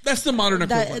that's the modern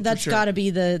equivalent. That's got to be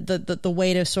the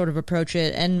way to sort of approach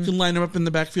it. And you can line him up in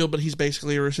the backfield, but he's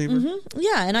basically a receiver. Mm-hmm.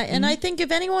 Yeah, and I think if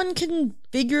anyone can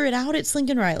figure it out, it's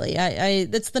Lincoln Riley.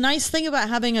 That's the nice thing about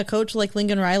having a coach like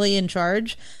Lincoln Riley in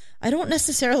charge. I don't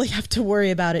necessarily have to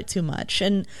worry about it too much.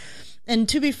 And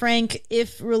to be frank,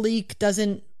 if Raleek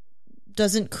doesn't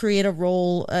create a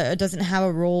role, doesn't have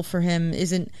a role for him,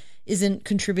 isn't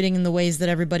contributing in the ways that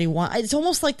everybody wants. It's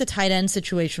almost like the tight end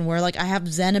situation where like I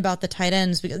have zen about the tight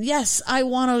ends because yes, I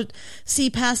want to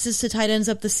see passes to tight ends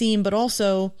up the seam, but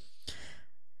also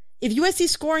if USC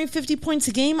is scoring 50 points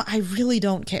a game, I really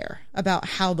don't care about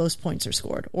how those points are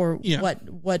scored or what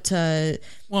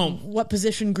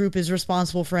position group is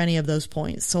responsible for any of those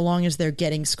points, so long as they're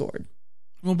getting scored.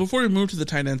 Well, before we move to the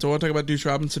tight ends, I want to talk about Deuce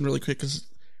Robinson really quick because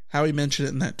Howie mentioned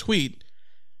it in that tweet.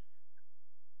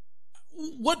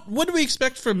 What do we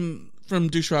expect from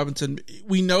Deuce Robinson?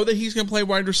 We know that he's going to play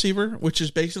wide receiver, which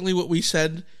is basically what we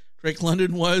said Drake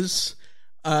London was.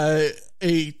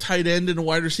 A tight end in a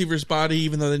wide receiver's body,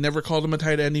 even though they never called him a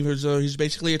tight end, even though he's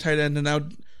basically a tight end. And now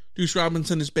Deuce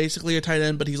Robinson is basically a tight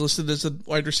end, but he's listed as a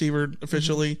wide receiver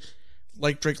officially,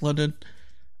 like Drake London.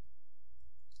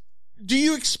 Do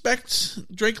you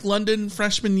expect Drake London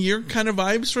freshman year kind of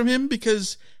vibes from him?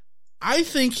 Because I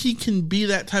think he can be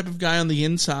that type of guy on the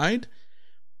inside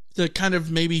to kind of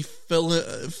maybe fill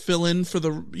in for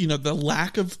the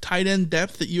lack of tight end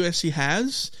depth that USC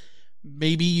has.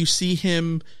 Maybe you see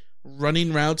him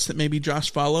running routes that maybe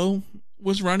Josh Follow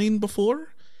was running before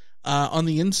on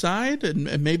the inside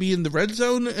and maybe in the red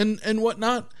zone and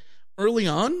whatnot early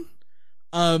on.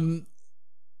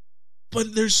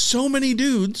 But there's so many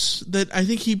dudes that I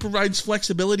think he provides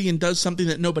flexibility and does something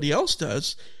that nobody else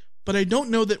does. But I don't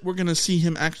know that we're going to see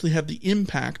him actually have the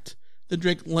impact that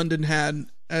Drake London had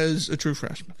as a true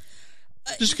freshman.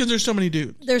 Just because there's so many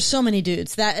dudes. There's so many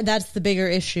dudes. That's the bigger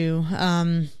issue.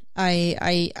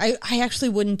 I actually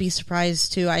wouldn't be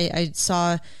surprised too. I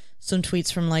saw some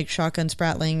tweets from like Shotgun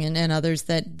Spratling and others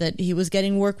that he was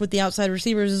getting work with the outside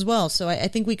receivers as well. So I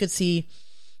think we could see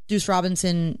Deuce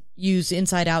Robinson use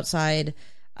inside outside.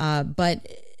 But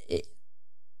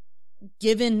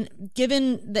given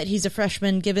that he's a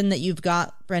freshman, given that you've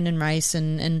got Brendan Rice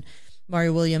and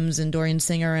Mario Williams and Dorian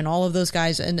Singer and all of those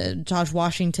guys and Josh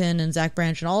Washington and Zach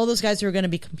Branch and all of those guys who are going to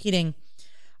be competing,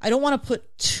 I don't want to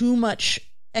put too much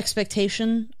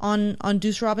expectation on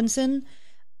Deuce Robinson.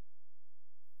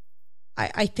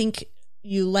 I think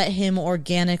you let him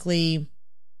organically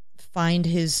find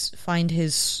his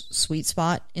sweet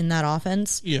spot in that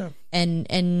offense. Yeah.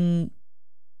 And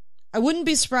I wouldn't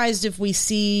be surprised if we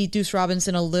see Deuce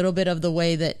Robinson a little bit of the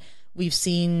way that we've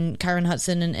seen Kyron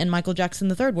Hudson and Michael Jackson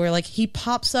III, where like he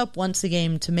pops up once a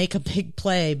game to make a big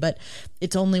play, but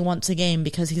it's only once a game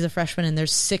because he's a freshman and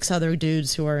there's 6 other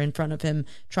dudes who are in front of him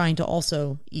trying to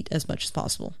also eat as much as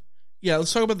possible. Yeah,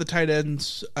 let's talk about the tight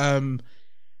ends.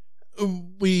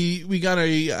 We got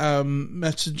a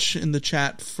message in the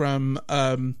chat from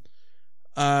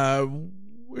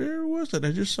where was it?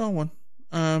 I just saw one.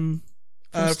 From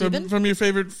your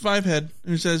favorite five head,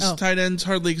 who says tight ends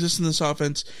hardly exist in this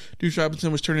offense. Deuce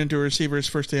Robinson was turned into a receiver his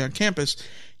first day on campus.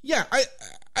 Yeah,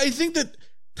 I think that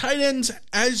tight ends,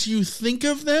 as you think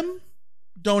of them,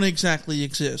 don't exactly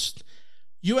exist.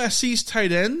 USC's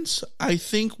tight ends, I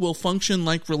think, will function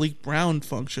like Raleek Brown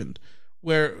functioned,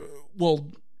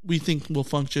 we think will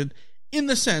function in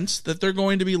the sense that they're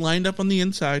going to be lined up on the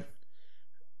inside,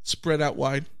 spread out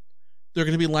wide. They're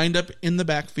going to be lined up in the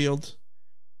backfield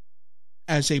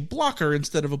as a blocker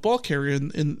instead of a ball carrier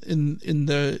in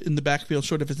the backfield,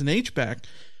 sort of as an H-back.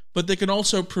 But they can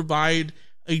also provide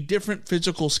a different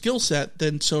physical skill set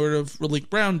than sort of Raleek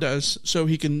Brown does, so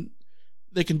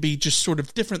they can be just sort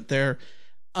of different there.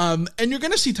 And you're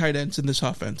going to see tight ends in this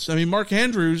offense. I mean, Mark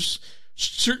Andrews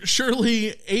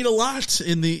surely ate a lot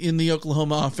in the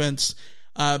Oklahoma offense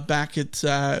back at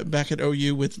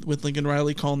OU with Lincoln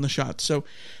Riley calling the shots. So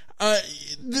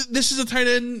this is a tight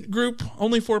end group,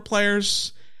 only 4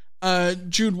 players.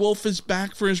 Jude Wolfe is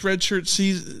back for his redshirt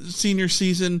senior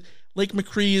season. Lake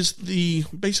McCree is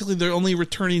basically their only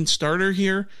returning starter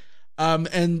here.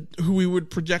 And who we would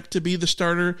project to be the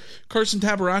starter. Carson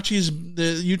Tabarachi is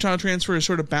the Utah transfer, has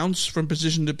sort of bounced from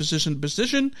position to position to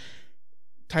position.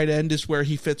 Tight end is where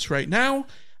he fits right now.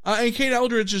 And Cade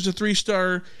Eldridge is a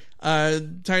 3-star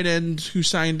tight end who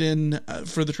signed in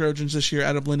for the Trojans this year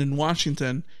out of Linden,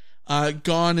 Washington.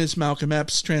 Gone is Malcolm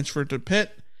Epps, transferred to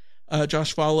Pitt.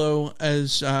 Josh Follow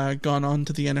has gone on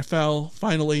to the NFL,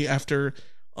 finally, after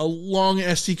a long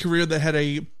SC career that had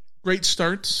a great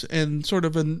start and sort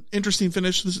of an interesting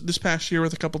finish this past year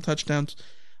with a couple touchdowns.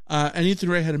 And Ethan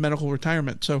Ray had a medical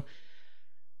retirement. So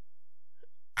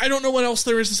I don't know what else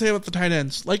there is to say about the tight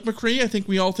ends. Like McCree, I think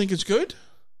we all think is good.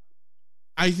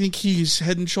 I think he's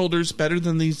head and shoulders better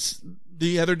than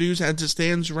the other dudes as it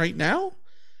stands right now.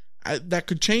 That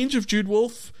could change if Jude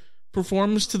Wolfe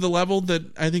performs to the level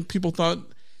that I think people thought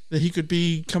that he could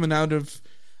be coming out of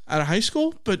high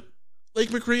school. But Lake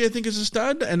McCree, I think, is a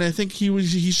stud, and I think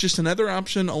he's just another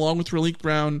option along with Raleek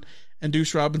Brown and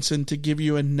Deuce Robinson to give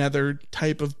you another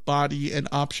type of body and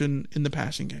option in the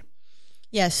passing game.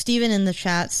 Yeah, Steven in the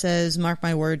chat says, mark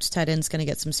my words, tight end's going to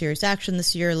get some serious action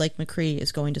this year. Lake McCree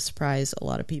is going to surprise a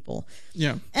lot of people.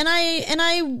 Yeah. And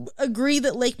I agree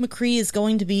that Lake McCree is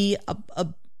going to be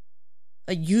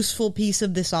a useful piece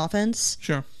of this offense.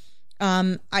 Sure.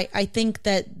 I think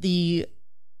that the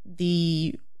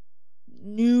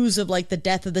news of like the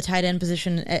death of the tight end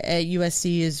position at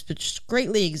USC is just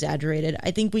greatly exaggerated.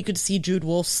 I think we could see Jude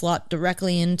Wolfe slot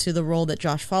directly into the role that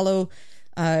Josh Follow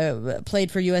played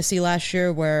for USC last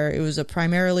year, where it was a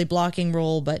primarily blocking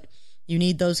role, but you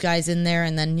need those guys in there,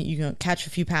 and then you can catch a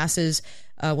few passes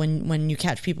when you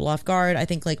catch people off guard. I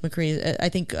think like McCree, I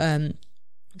think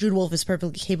Jude Wolfe is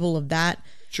perfectly capable of that.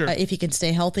 Sure. If he can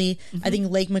stay healthy. I think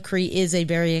Lake McCree is a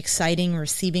very exciting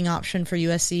receiving option for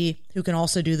USC, who can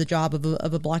also do the job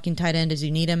of a blocking tight end as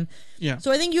you need him. Yeah.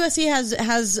 So I think USC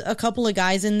has a couple of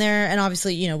guys in there, and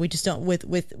obviously, we just don't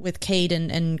with Cade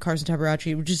and Carson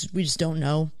Tabarachi, we just don't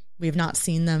know. We have not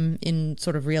seen them in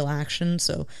sort of real action,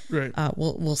 so right.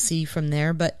 We'll see from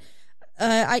there. But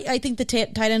I think the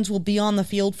tight ends will be on the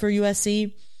field for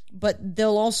USC. But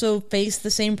they'll also face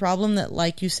the same problem that,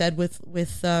 like you said, with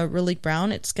Raleek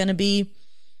Brown. It's going to be,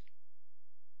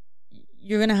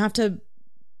 you're going to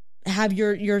have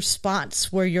your spots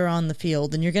where you're on the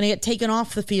field, and you're going to get taken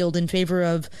off the field in favor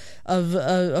of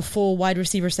a full wide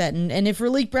receiver set. And if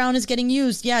Raleek Brown is getting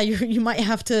used, yeah, you might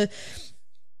have to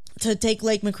take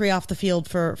Lake McCree off the field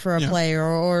for a play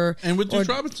or and with Deuce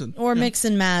Robinson or mix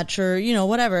and match or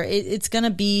whatever. It's going to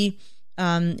be.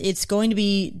 It's going to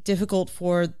be difficult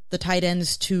for the tight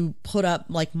ends to put up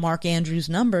like Mark Andrews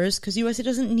numbers, because USC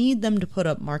doesn't need them to put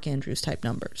up Mark Andrews type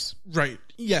numbers. Right.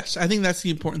 Yes, I think that's the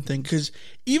important thing, because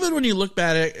even when you look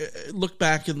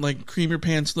back and like cream your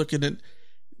pants looking at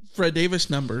Fred Davis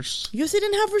numbers, USC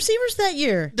didn't have receivers that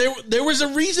year. There was a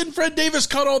reason Fred Davis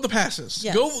caught all the passes.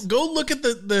 Yes. Go look at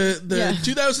the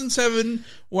 2007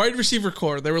 wide receiver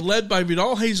core. They were led by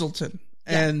Vidal Hazelton,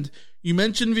 and you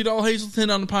mentioned Vidal Hazelton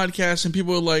on the podcast, and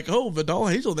people were like, oh, Vidal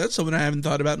Hazel, that's someone I haven't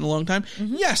thought about in a long time.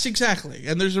 Mm-hmm. Yes, exactly.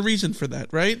 And there's a reason for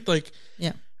that, right? Like,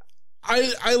 yeah,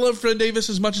 I love Fred Davis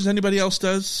as much as anybody else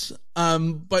does.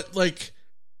 But like,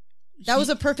 that was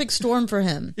a perfect storm for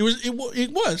him.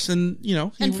 It was. And,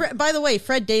 by the way,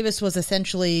 Fred Davis was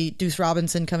essentially Deuce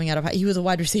Robinson coming out of he was a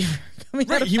wide receiver coming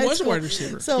out of high school. He was a wide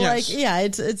receiver. So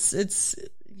it's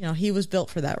he was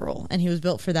built for that role, and he was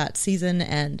built for that season,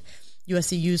 and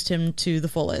USC used him to the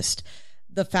fullest.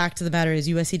 The fact of the matter is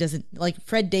USC doesn't like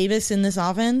Fred Davis in this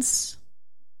offense.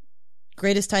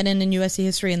 Greatest tight end in USC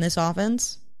history in this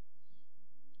offense.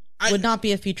 Would not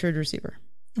be a featured receiver.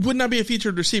 Would not be a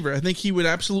featured receiver. I think he would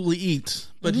absolutely eat,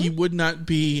 but he would not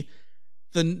be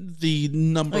the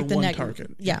number one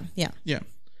target. Yeah.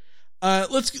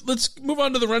 Let's move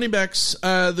on to the running backs.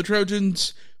 The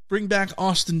Trojans bring back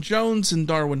Austin Jones and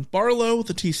Darwin Barlow,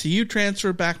 the TCU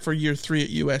transfer, back for year 3 at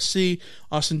USC.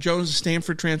 Austin Jones, the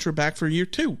Stanford transfer, back for year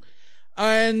 2.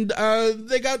 And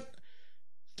they got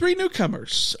 3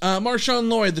 newcomers. Marshawn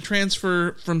Lloyd, the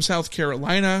transfer from South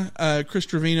Carolina. Chris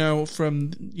Trevino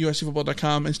from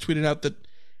USCFootball.com has tweeted out that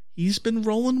he's been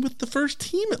rolling with the first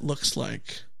team, it looks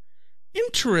like.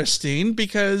 Interesting,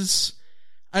 because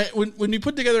when you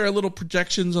put together our little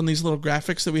projections on these little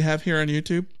graphics that we have here on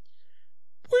YouTube,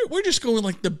 we're just going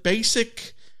like the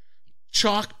basic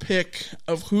chalk pick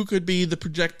of who could be the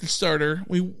projected starter.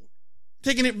 We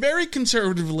taking it very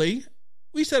conservatively.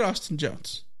 We said Austin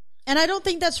Jones. And I don't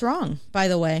think that's wrong, by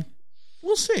the way.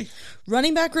 We'll see.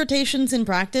 Running back rotations in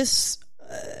practice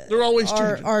they're always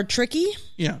are tricky.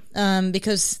 Yeah.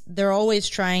 Because they're always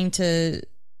trying to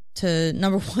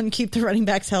number one, keep the running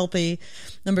backs healthy.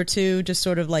 Number two, just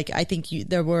sort of like, I think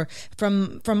there were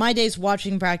from my days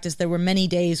watching practice, there were many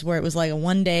days where it was like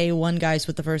one day, one guy's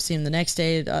with the first team, the next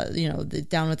day,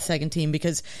 down with the second team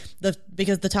because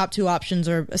the top 2 options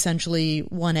are essentially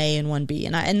 1A and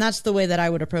 1B. And that's the way that I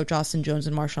would approach Austin Jones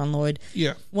and Marshawn Lloyd.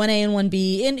 Yeah. 1A and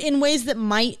 1B in ways that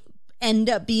might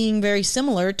end up being very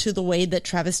similar to the way that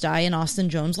Travis Dye and Austin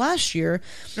Jones last year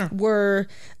were.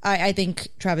 I think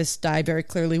Travis Dye very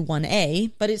clearly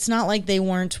 1A, but it's not like they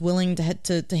weren't willing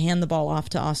to hand the ball off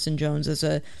to Austin Jones as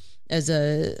a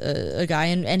guy,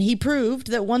 and he proved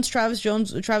that once Travis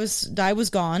Dye was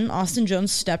gone, Austin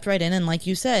Jones stepped right in, and like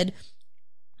you said,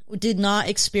 did not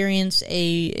experience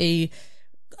a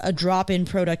drop in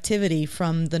productivity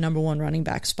from the number 1 running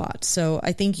back spot. So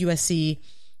I think USC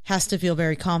has to feel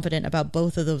very confident about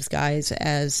both of those guys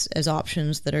as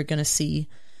options that are going to see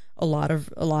a lot of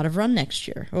run next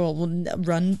year, or will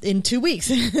run in 2 weeks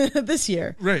this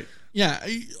year. Right. Yeah.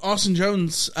 Austin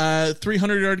Jones,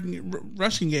 300-yard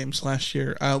rushing games last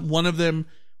year. One of them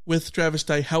with Travis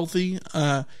Dye healthy,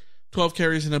 12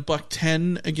 carries and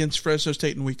 $110 against Fresno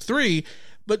State in week 3,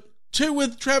 but 2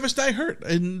 with Travis Dye hurt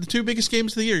in the 2 biggest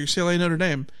games of the year, UCLA Notre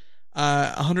Dame.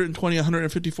 120,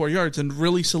 154 yards, and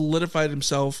really solidified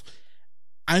himself,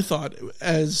 I thought,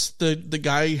 as the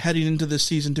guy heading into this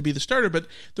season to be the starter. But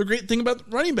the great thing about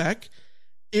running back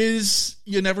is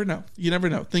you never know. You never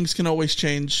know. Things can always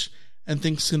change, and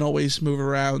things can always move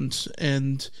around.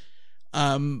 And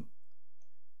I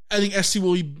think SC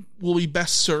will be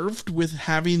best served with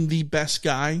having the best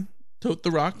guy tote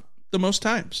the rock the most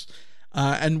times.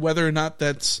 And whether or not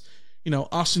that's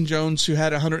Austin Jones, who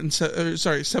had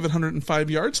 705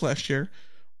 yards last year,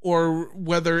 or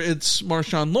whether it's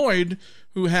Marshawn Lloyd,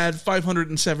 who had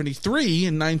 573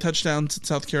 and 9 touchdowns at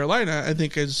South Carolina, I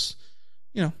think is,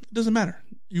 it doesn't matter.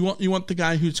 You want the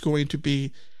guy who's going to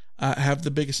be have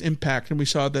the biggest impact. And we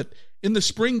saw that in the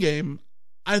spring game.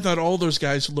 I thought all those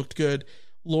guys looked good.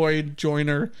 Lloyd,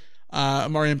 Joyner,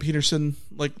 Marion Peterson,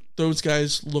 like those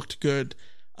guys looked good.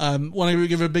 Want to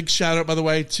give a big shout out, by the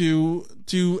way, to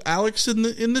Alex in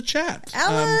the chat.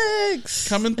 Alex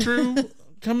coming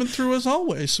through as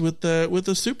always with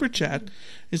the super chat.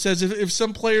 It says if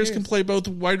some players can play both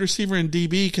wide receiver and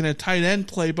DB, can a tight end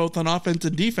play both on offense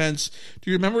and defense? Do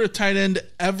you remember a tight end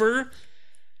ever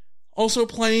also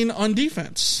playing on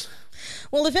defense?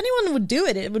 Well, if anyone would do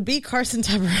it, it would be Carson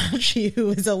Tabarachi, who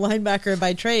is a linebacker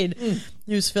by trade,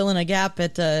 who's filling a gap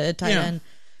at tight end.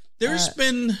 There's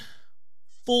been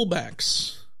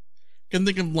fullbacks. Can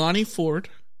think of Lonnie Ford.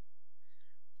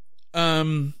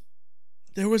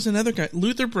 There was another guy,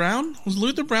 Luther Brown. Was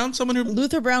Luther Brown someone who?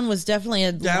 Luther Brown was definitely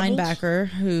a dabbled? linebacker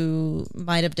who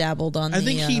might have dabbled on. I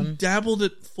think he dabbled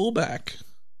at fullback.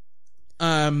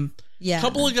 A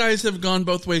couple of guys have gone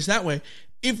both ways that way.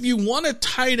 If you want a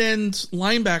tight end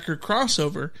linebacker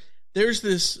crossover, there's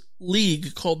this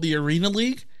league called the Arena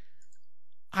League.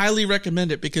 Highly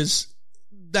recommend it because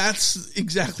that's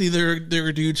exactly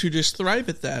their dudes who just thrive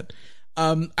at that.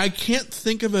 I can't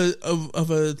think of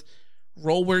a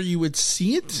role where you would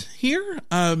see it here.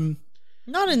 Not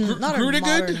in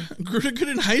Grudigood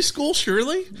in high school,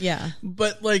 surely. Yeah,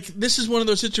 but like this is one of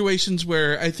those situations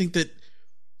where I think that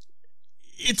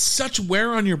it's such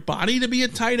wear on your body to be a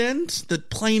tight end that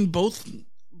playing both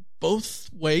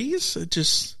ways, it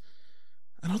just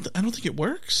I don't think it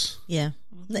works. Yeah,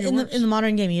 in the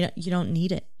modern game, you don't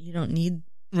need it. You don't need.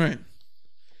 Right.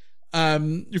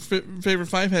 Your favorite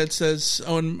five-head says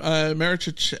Owen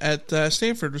Marichich at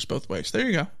Stanford was both ways. There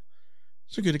you go.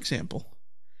 It's a good example.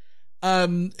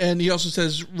 And he also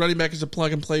says running back is a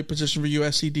plug-and-play position for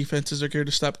USC. Defenses are geared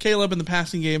to stop Caleb in the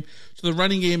passing game, so the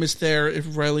running game is there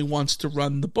if Riley wants to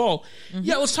run the ball. Mm-hmm.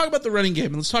 Yeah, let's talk about the running game,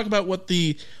 and let's talk about what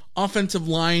the offensive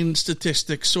line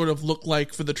statistics sort of look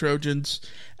like for the Trojans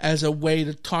as a way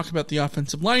to talk about the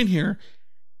offensive line here.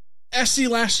 SC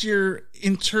last year,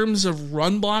 in terms of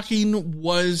run blocking,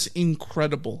 was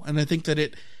incredible, and I think that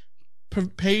it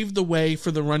paved the way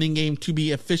for the running game to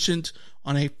be efficient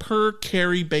on a per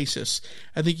carry basis.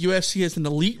 I think USC has an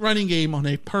elite running game on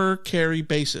a per carry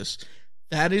basis.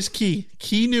 That is key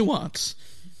nuance.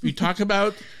 If you talk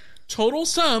about total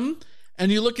sum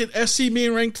and you look at SC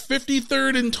being ranked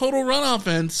 53rd in total run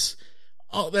offense,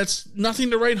 that's nothing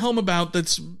to write home about.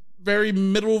 That's very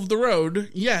middle of the road.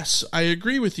 Yes, I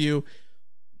agree with you.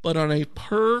 But on a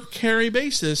per carry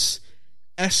basis,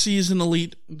 SC is an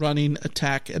elite running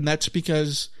attack, and that's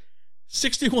because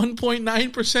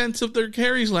 61.9% of their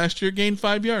carries last year gained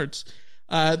 5 yards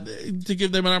to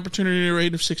give them an opportunity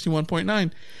rate of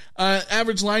 61.9.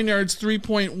 Average line yards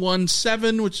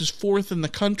 3.17, which is fourth in the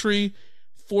country.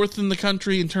 Fourth in the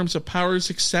country in terms of power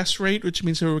success rate, which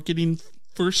means they were getting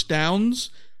first downs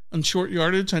on short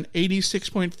yardage on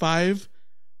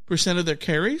 86.5% of their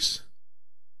carries.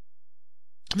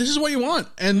 This is what you want.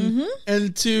 And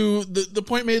and to the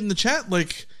point made in the chat,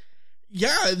 like,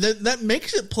 yeah, that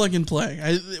makes it plug and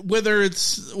play. Whether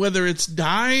it's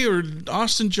Dye or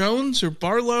Austin Jones or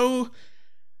Barlow,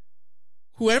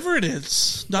 whoever it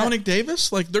is, Dominic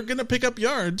Davis, like, they're going to pick up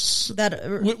yards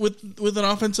with an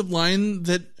offensive line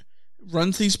that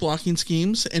runs these blocking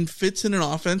schemes and fits in an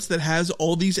offense that has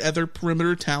all these other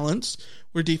perimeter talents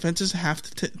where defenses have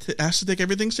to take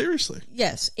everything seriously.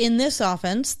 Yes, in this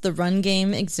offense, the run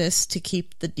game exists to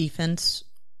keep the defense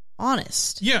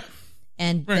honest. Yeah.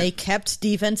 And they kept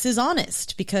defenses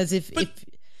honest, because if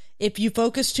you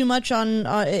focus too much on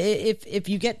if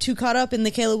you get too caught up in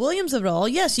the Caleb Williams of it all,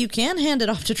 yes, you can hand it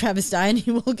off to Travis Dye and he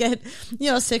will get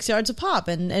 6 yards a pop,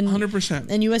 and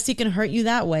 100%, and USC can hurt you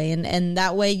that way, and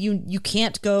that way you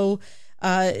can't go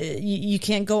you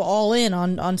can't go all in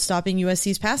on stopping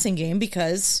USC's passing game,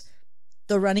 because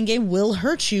the running game will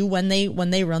hurt you when they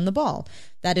run the ball.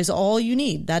 That is all you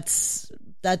need. That's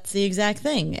the exact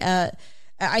thing.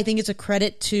 I think it's a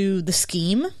credit to the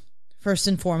scheme, first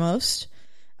and foremost,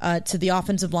 to the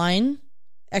offensive line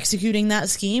executing that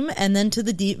scheme, and then to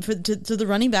the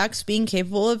running backs being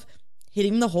capable of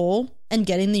hitting the hole and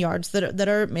getting the yards that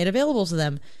are made available to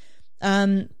them.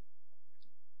 I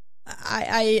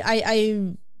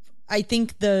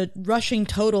think the rushing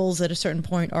totals at a certain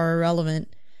point are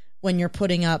irrelevant when you're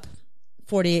putting up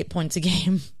 48 points a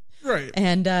game, right?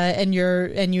 And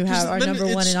you have our number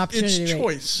one in opportunity rate.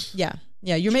 Choice. Yeah,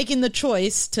 you're making the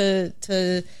choice to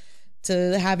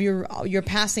have your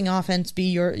passing offense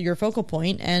be your focal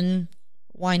point, and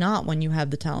why not when you have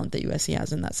the talent that USC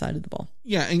has in that side of the ball?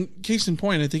 Yeah, and case in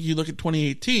point, I think you look at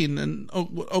 2018 and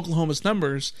Oklahoma's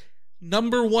numbers,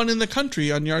 number one in the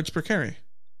country on yards per carry.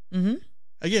 Mm-hmm.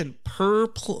 Again, per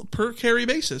carry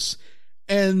basis.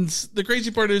 And the crazy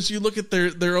part is you look at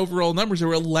their overall numbers, they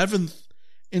were 11th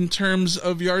in terms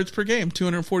of yards per game,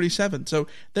 247. So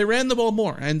they ran the ball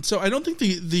more. And so I don't think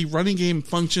the running game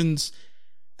functions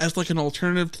as like an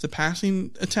alternative to the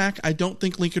passing attack. I don't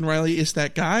think Lincoln Riley is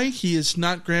that guy. He is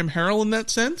not Graham Harrell in that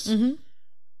sense. Mm-hmm.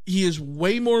 He is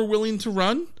way more willing to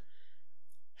run.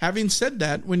 Having said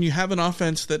that, when you have an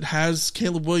offense that has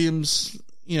Caleb Williams,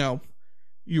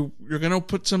 you're going to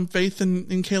put some faith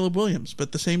in Caleb Williams. But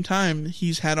at the same time,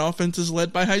 he's had offenses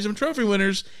led by Heisman Trophy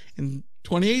winners in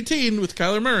 2018 with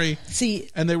Kyler Murray.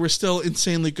 And they were still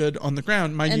insanely good on the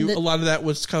ground. Mind you, a lot of that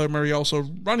was Kyler Murray also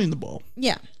running the ball.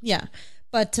 Yeah.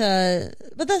 But that's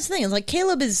the thing, is like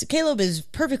Caleb is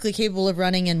perfectly capable of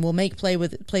running and will make plays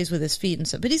with his feet and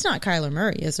stuff. But he's not Kyler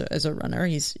Murray as a runner.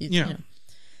 He's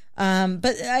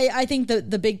but I think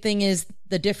the big thing is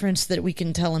the difference that we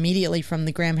can tell immediately from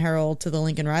the Graham Harrell to the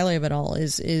Lincoln Riley of it all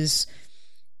is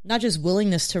not just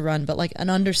willingness to run, but like an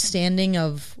understanding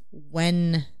of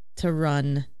when to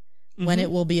run, when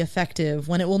it will be effective,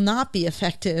 when it will not be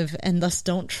effective, and thus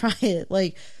don't try it.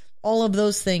 Like, all of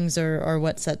those things are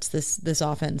what sets this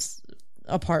offense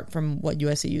apart from what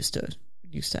USC used to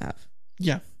have.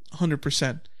 Yeah,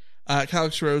 100%.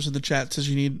 Calix Rose in the chat says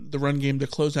you need the run game to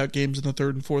close out games in the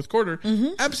third and fourth quarter.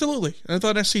 Mm-hmm. Absolutely. And I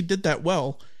thought SC did that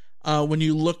well. When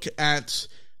you look at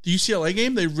the UCLA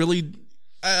game,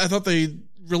 I thought they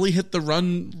really hit the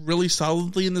run really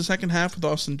solidly in the second half with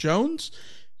Austin Jones.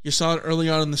 You saw it early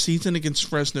on in the season against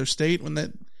Fresno State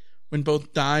when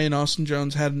both Dye and Austin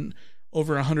Jones had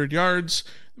over 100 yards.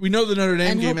 We know the Notre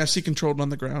Dame game SC controlled on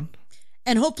the ground.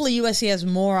 And hopefully USC has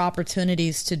more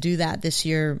opportunities to do that this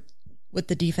year with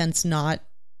the defense not,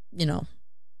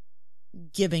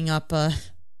 giving up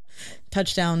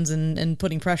touchdowns and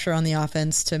putting pressure on the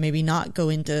offense to maybe not go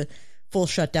into full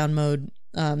shutdown mode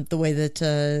the way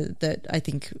that I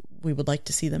think we would like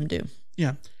to see them do.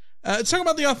 Yeah. Let's talk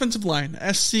about the offensive line.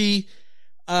 SC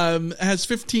has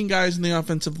 15 guys in the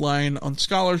offensive line on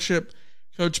scholarship,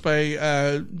 coached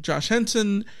by Josh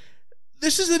Henson.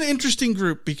 This is an interesting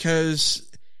group because,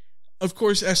 of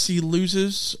course, SC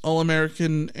loses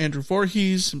All-American Andrew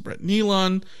Voorhees and Brett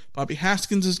Nealon. Bobby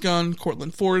Haskins is gone.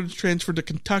 Cortland Ford is transferred to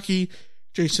Kentucky.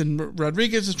 Jason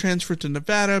Rodriguez is transferred to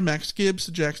Nevada. Max Gibbs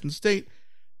to Jackson State.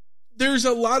 There's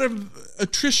a lot of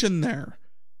attrition there,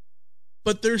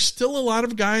 but there's still a lot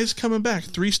of guys coming back.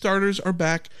 3 starters are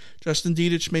back: Justin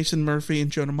Dietich, Mason Murphy,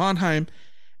 and Jonah Monheim.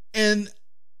 And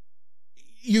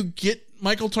you get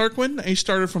Michael Tarquin, a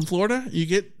starter from Florida. You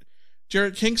get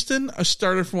Jarrett Kingston, a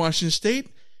starter from Washington State.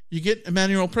 You get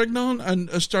Emmanuel Pregnon,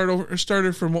 a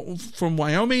starter from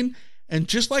Wyoming. And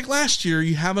just like last year,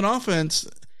 you have an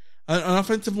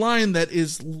offensive line that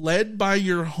is led by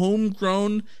your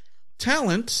homegrown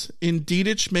talent in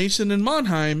Dietich, Mason, and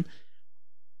Monheim,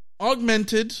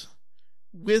 augmented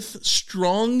with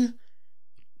strong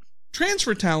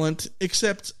transfer talent,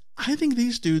 except I think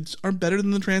these dudes are better than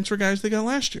the transfer guys they got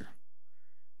last year.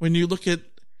 When you look at,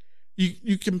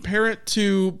 you compare it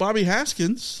to Bobby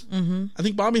Haskins, I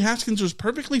think Bobby Haskins was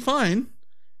perfectly fine,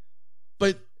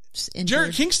 but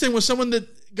Jarrett Kingston was someone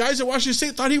that guys at Washington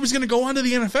State thought he was going to go on to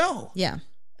the NFL. Yeah.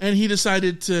 And he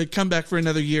decided to come back for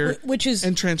another year,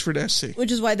 and transfer to SC.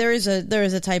 Which is why there is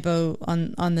a typo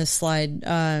on this slide.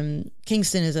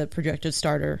 Kingston is a projected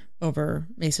starter over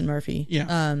Mason Murphy.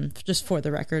 Yeah. Just for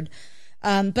the record.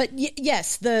 But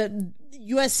yes, the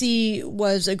USC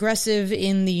was aggressive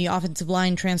in the offensive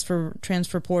line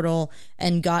transfer portal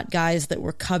and got guys that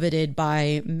were coveted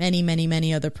by many, many,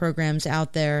 many other programs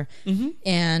out there,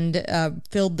 and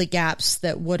filled the gaps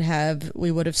that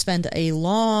we would have spent a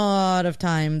lot of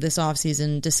time this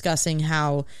offseason discussing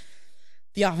how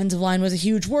the offensive line was a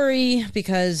huge worry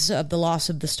because of the loss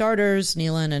of the starters,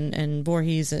 Nealon and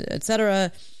Voorhees, et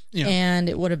cetera. Yeah. And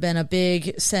it would have been a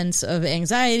big sense of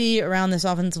anxiety around this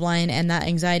offensive line, and that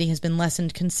anxiety has been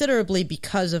lessened considerably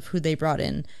because of who they brought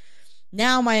in.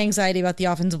 Now my anxiety about the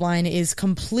offensive line is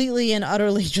completely and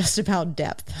utterly just about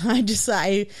depth.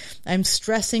 I'm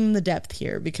stressing the depth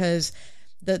here because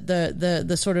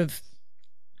the sort of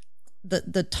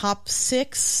the top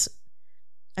 6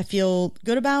 I feel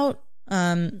good about.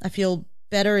 I feel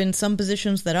better in some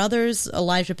positions than others.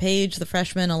 Elijah Page, the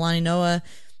freshman, Alani Noah,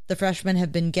 the freshmen,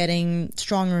 have been getting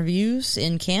strong reviews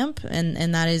in camp,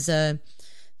 and that is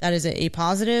a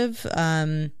positive.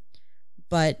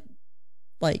 But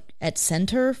like at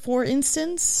center, for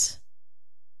instance,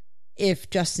 if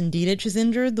Justin Dietich is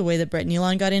injured the way that Brett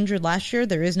Nealon got injured last year,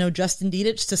 there is no Justin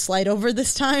Dietich to slide over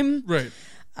this time. Right.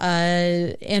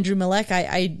 Andrew Malek,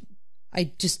 I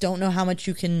just don't know how much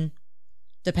you can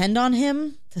depend on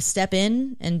him to step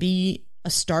in and be a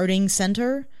starting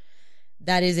center.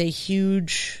 That is a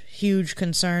huge, huge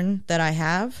concern that I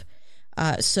have.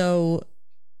 So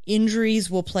injuries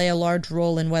will play a large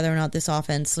role in whether or not this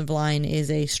offensive line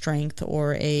is a strength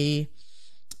or a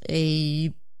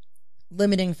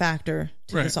limiting factor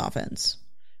to this offense.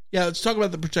 Yeah, let's talk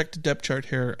about the projected depth chart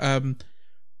here.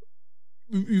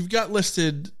 You've got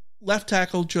listed left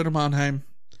tackle Jonah Monheim,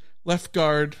 left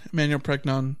guard Emmanuel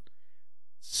Pregnon,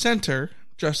 center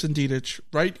Justin Dietich,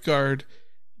 right guard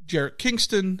Jarrett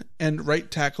Kingston, and right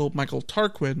tackle Michael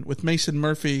Tarquin, with Mason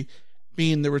Murphy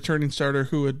being the returning starter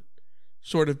who would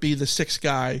sort of be the 6th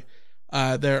guy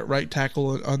there at right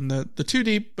tackle on the 2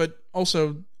 deep, but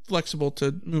also flexible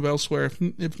to move elsewhere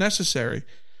if necessary.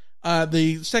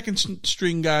 The second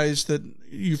string guys that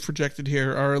you've projected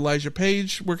here are Elijah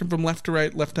Page, working from left to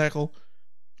right, left tackle,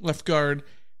 left guard,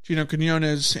 Gino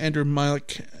Quinones, Andrew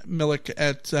Millick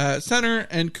at center,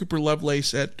 and Cooper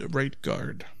Lovelace at right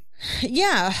guard.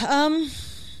 Yeah,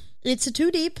 it's a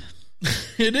 2 deep.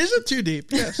 It is a 2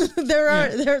 deep. Yes, there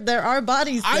are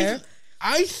bodies there.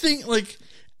 I think, like,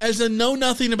 as a know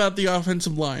nothing about the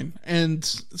offensive line and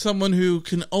someone who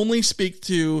can only speak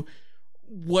to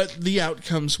what the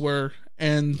outcomes were,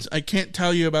 and I can't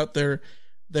tell you about their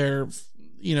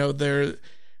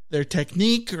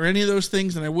technique or any of those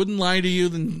things, and I wouldn't lie to you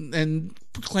and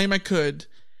claim I could.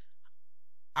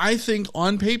 I think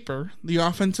on paper, the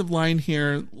offensive line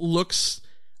here looks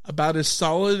about as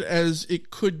solid as it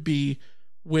could be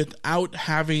without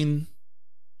having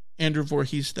Andrew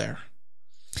Voorhees there.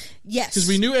 Yes. Because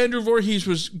we knew Andrew Voorhees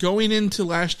was going into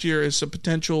last year as a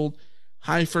potential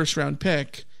high first-round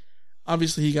pick.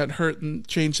 Obviously, he got hurt and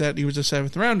changed that. He was a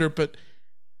 7th rounder, but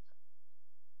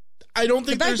I don't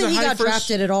think the fact there's that a he high got first...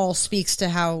 drafted at all speaks to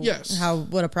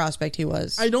what a prospect he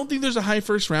was. I don't think there's a high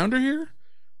first rounder here,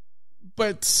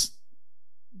 but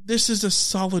this is a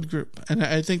solid group. And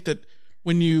I think that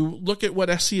when you look at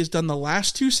what SC has done the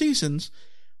last 2 seasons,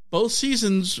 both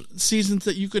seasons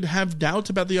that you could have doubt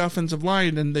about the offensive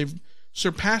line, and they've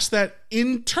surpassed that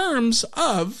in terms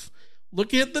of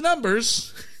looking at the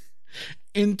numbers,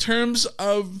 in terms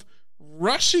of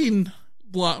rushing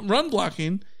run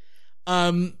blocking,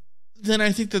 then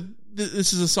I think that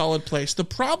this is a solid place. The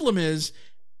problem is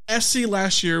SC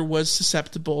last year was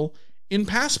susceptible in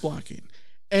pass blocking.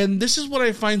 And this is what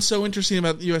I find so interesting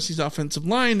about USC's offensive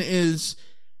line is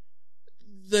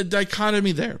the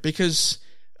dichotomy there. Because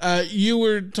you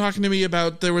were talking to me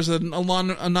about there was an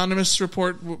anonymous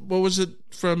report. What was it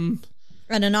from?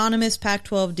 An anonymous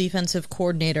Pac-12 defensive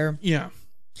coordinator. Yeah.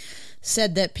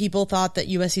 Said that people thought that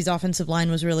USC's offensive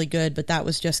line was really good, but that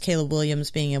was just Caleb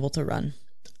Williams being able to run.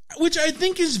 Which I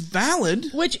think is valid.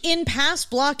 Which in pass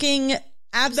blocking,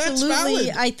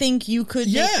 absolutely, I think you could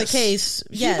make the case.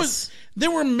 Yes. There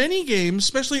were many games,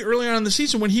 especially early on in the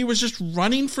season, when he was just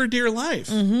running for dear life.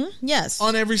 Mm-hmm. Yes.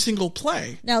 On every single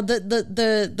play. Now,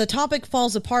 the topic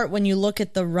falls apart when you look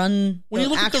at the run. When you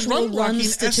look at the run blocking,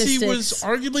 SC was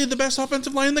arguably the best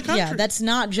offensive line in the country. Yeah, that's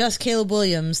not just Caleb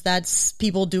Williams. That's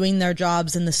people doing their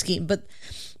jobs in the scheme.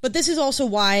 But this is also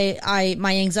why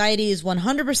my anxiety is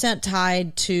 100%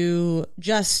 tied to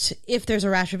just if there's a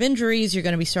rash of injuries, you're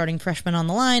going to be starting freshmen on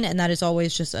the line, and that is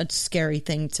always just a scary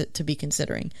thing to be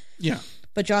considering. Yeah.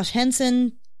 But Josh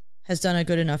Henson has done a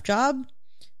good enough job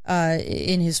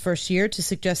in his first year to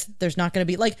suggest there's not going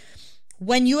to be... Like,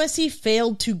 when USC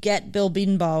failed to get Bill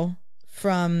Bedenbaugh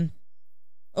from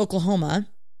Oklahoma,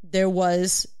 there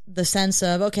was the sense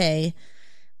of, okay...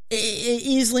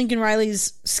 Is Lincoln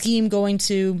Riley's scheme going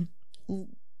to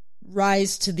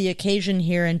rise to the occasion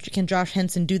here, and can Josh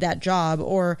Henson do that job,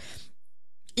 or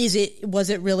was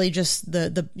it really just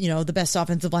the best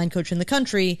offensive line coach in the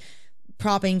country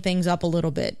propping things up a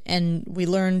little bit? And we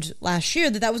learned last year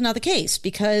that was not the case,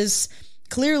 because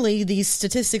clearly these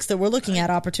statistics that we're looking at,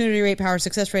 opportunity rate, power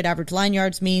success rate, average line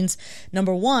yards, means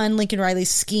number one, Lincoln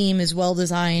Riley's scheme is well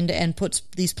designed and puts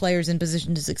these players in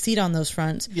position to succeed on those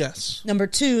fronts. Yes. Number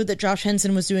two, that Josh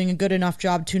Henson was doing a good enough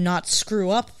job to not screw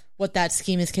up what that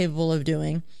scheme is capable of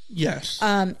doing. Yes.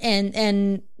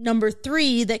 And number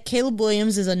three, that Caleb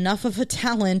Williams is enough of a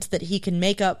talent that he can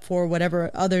make up for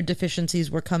whatever other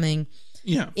deficiencies were coming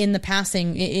in the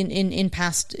passing, in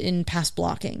pass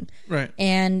blocking. Right.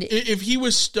 And if he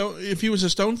was a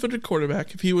stone-footed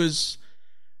quarterback, if he was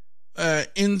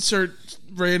insert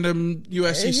random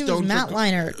USC stone, Matt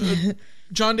Leinart.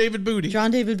 John David Booty.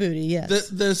 Yes.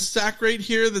 The sack rate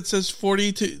here that says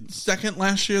 42nd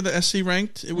last year, the SC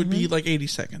ranked, it would be like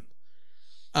 82nd.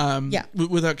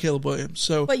 Without Caleb Williams.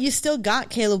 But you still got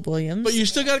Caleb Williams.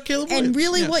 And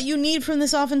really what you need from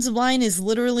this offensive line is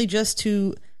literally just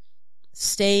to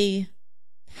stay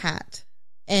pat.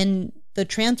 And the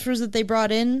transfers that they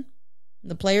brought in,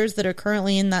 the players that are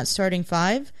currently in that starting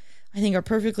five, I think are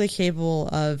perfectly capable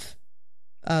of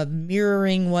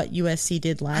mirroring what USC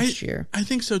did last year. I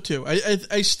think so too.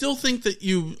 I still think that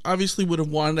you obviously would have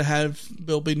wanted to have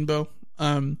Bill Bedenbaugh.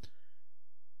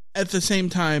 At the same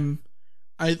time,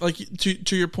 I like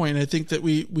to your point. I think that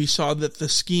we saw that the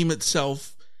scheme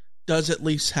itself does at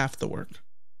least half the work.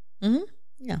 Mm-hmm.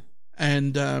 Yeah,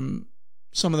 and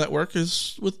some of that work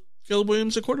is with Caleb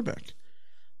Williams, a quarterback.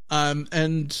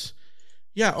 The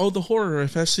horror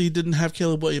if SC didn't have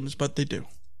Caleb Williams, but they do.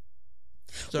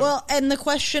 So. Well, and the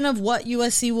question of what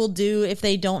USC will do if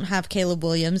they don't have Caleb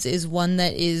Williams is one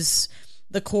that is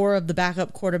the core of the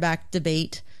backup quarterback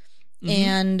debate. Mm-hmm.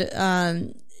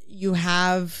 And you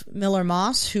have Miller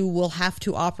Moss, who will have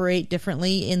to operate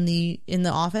differently in the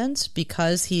offense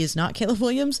because he is not Caleb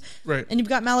Williams. Right. And you've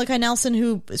got Malachi Nelson,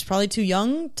 who is probably too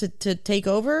young to take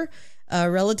over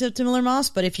relative to Miller Moss.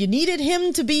 But if you needed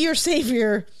him to be your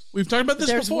savior, we've talked about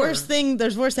this before.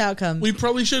 There's worse outcome. We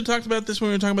probably should have talked about this when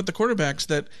we were talking about the quarterbacks.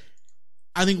 That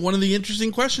I think one of the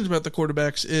interesting questions about the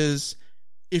quarterbacks is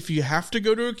if you have to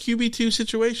go to a QB2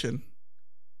 situation.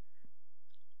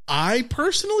 I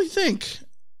personally think,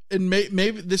 and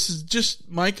maybe this is just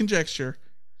my conjecture,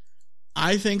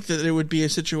 I think that it would be a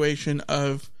situation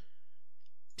of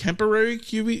temporary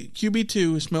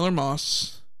QB2 is Miller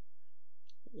Moss,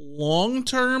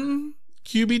 long-term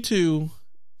QB2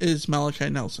 is Malachi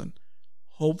Nelson.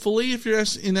 Hopefully, if you're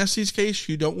in SC's case,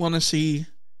 you don't want to see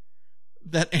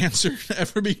that answer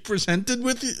ever be presented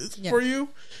for you,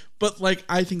 but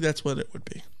I think that's what it would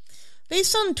be.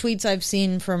 Based on tweets I've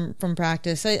seen from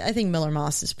practice, I think Miller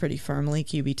Moss is pretty firmly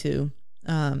QB2.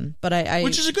 But I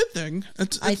which is a good thing.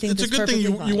 I think it's a good thing.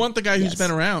 You want the guy who's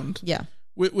been around. Yeah.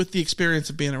 With the experience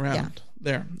of being around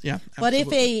there. Yeah. But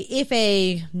absolutely. if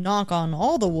a knock on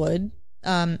all the wood,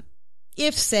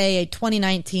 if say a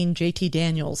 2019 JT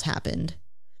Daniels happened,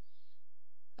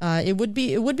 it would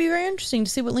be very interesting to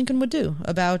see what Lincoln would do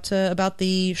about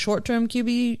the short-term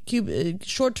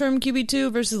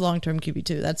QB2 versus long-term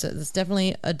QB2. That's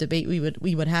definitely a debate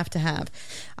we would have to have.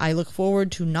 I look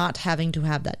forward to not having to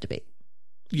have that debate.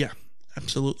 Yeah,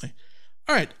 absolutely.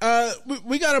 All right,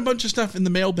 we got a bunch of stuff in the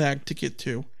mailbag to get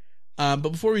to, but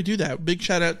before we do that, big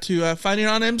shout out to Fighting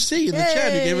on MC in the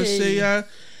chat who gave us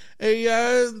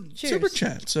a super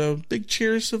chat. So big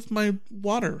cheers of my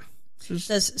water.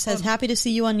 Says happy to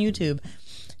see you on YouTube.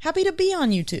 Happy to be on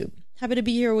YouTube. Happy to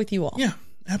be here with you all. Yeah,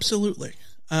 absolutely.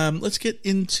 Let's get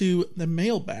into the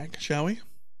mailbag, shall we?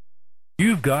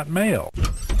 You've got mail.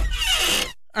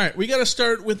 All right, we got to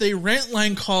start with a rant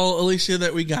line call, Alicia,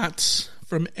 that we got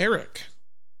from Eric.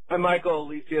 Hi, Michael,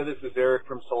 Alicia. This is Eric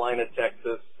from Salina,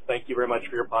 Texas. Thank you very much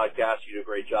for your podcast. You do a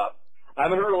great job. I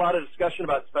haven't heard a lot of discussion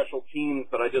about special teams,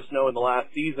 but I just know in the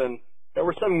last season there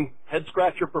were some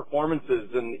head-scratcher performances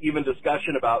and even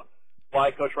discussion about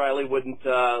why Coach Riley wouldn't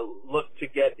look to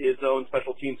get his own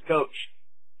special teams coach.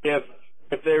 If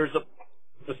there's a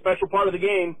special part of the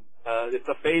game, it's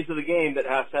a phase of the game that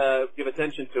has to give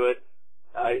attention to it.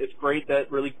 It's great that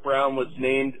Raleek Brown was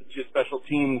named to special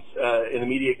teams in the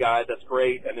media guide. That's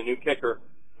great, and a new kicker.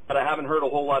 But I haven't heard a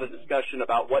whole lot of discussion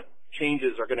about what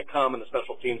changes are going to come in the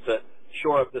special teams to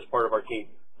shore up this part of our team.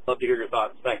 Love to hear your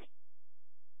thoughts. Thanks.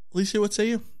 Alicia, what say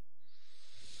you?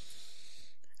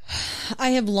 I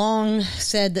have long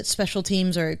said that special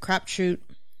teams are a crapshoot.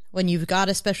 When you've got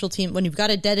a special team, when you've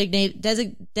got a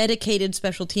dedicated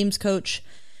special teams coach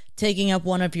taking up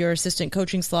one of your assistant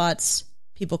coaching slots,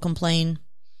 people complain.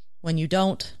 When you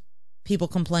don't, people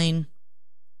complain.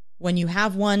 When you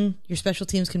have one, your special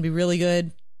teams can be really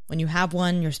good. When you have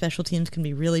one, your special teams can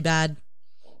be really bad.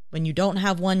 When you don't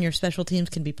have one, your special teams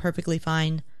can be perfectly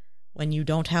fine. When you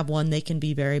don't have one, they can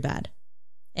be very bad.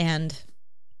 And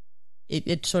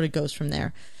it sort of goes from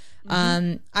there.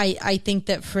 Mm-hmm. I think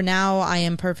that for now, I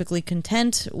am perfectly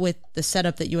content with the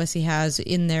setup that USC has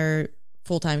in their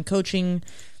full-time coaching.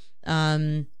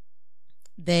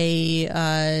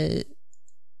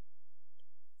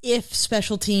 If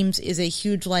special teams is a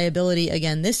huge liability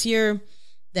again this year,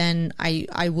 then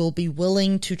I will be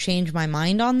willing to change my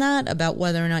mind on that about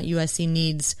whether or not USC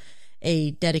needs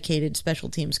a dedicated special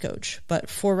teams coach. But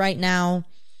for right now,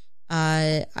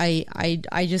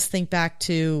 I just think back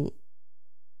to,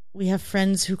 we have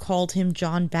friends who called him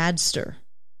John Badster.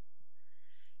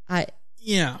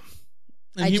 Yeah.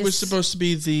 And he was supposed to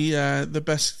be the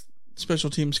best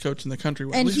special teams coach in the country.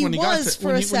 And he was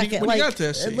for a second.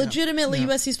 Legitimately,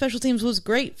 USC special teams was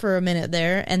great for a minute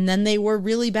there, and then they were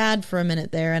really bad for a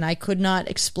minute there, and I could not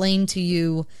explain to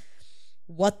you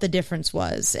what the difference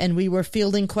was. And we were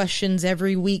fielding questions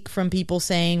every week from people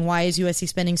saying, why is USC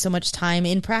spending so much time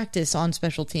in practice on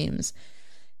special teams?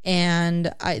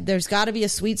 And there's got to be a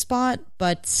sweet spot,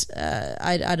 but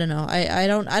I don't know. I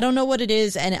don't know what it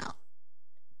is. And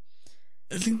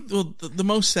I think the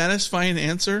most satisfying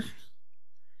answer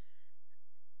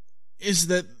is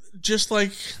that just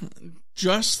like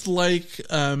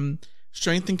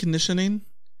strength and conditioning,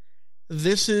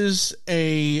 this is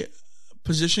a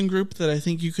position group that I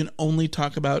think you can only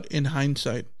talk about in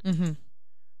hindsight,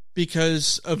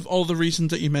 because of all the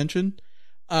reasons that you mentioned.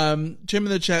 Jim in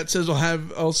the chat says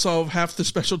I'll solve half the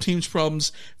special teams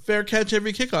problems. Fair catch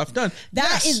every kickoff. Done.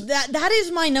 That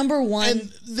is my number one.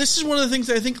 And this is one of the things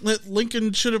I think that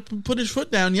Lincoln should have put his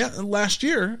foot down last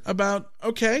year about,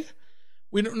 okay,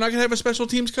 we're not going to have a special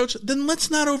teams coach. Then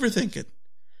let's not overthink it.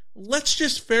 Let's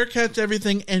just fair catch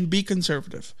everything and be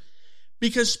conservative.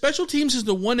 Because special teams is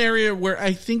the one area where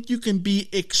I think you can be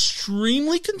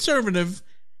extremely conservative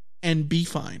and be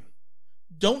fine.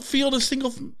 Don't field a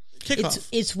single kickoff.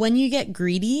 It's when you get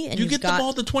greedy and you get the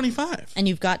ball to 25, and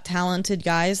you've got talented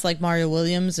guys like Mario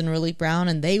Williams and Raleek Brown,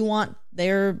 and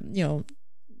they're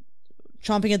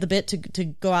chomping at the bit to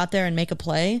go out there and make a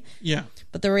play. Yeah.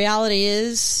 But the reality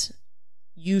is,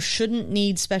 you shouldn't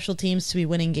need special teams to be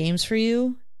winning games for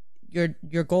you.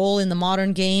 Your goal in the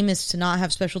modern game is to not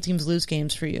have special teams lose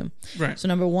games for you. Right. So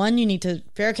number one, you need to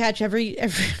fair catch every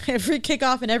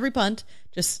kickoff and every punt.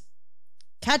 Just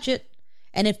catch it.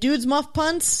 And if dudes muff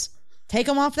punts, take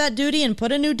them off that duty and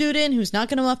put a new dude in who's not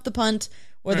going to muff the punt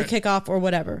or the kickoff or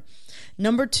whatever.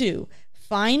 Number two,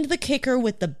 find the kicker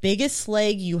with the biggest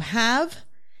leg you have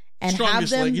and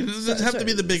strongest have them. leg. It doesn't have to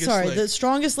be the biggest leg. The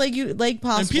strongest leg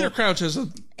possible. And Peter Crouch has a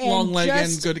long leg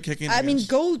and good at kicking. I mean,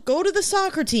 go to the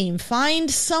soccer team. Find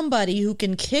somebody who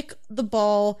can kick the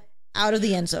ball out of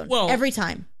the end zone every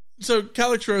time. So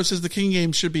Calix Rose says the kicking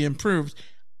game should be improved.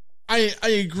 I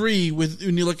agree with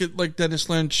when you look at like Dennis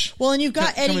Lynch. Well, and you've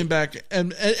got Eddie coming back,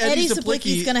 and Eddie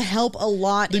Saplicki's going to help a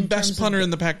lot. The best punter in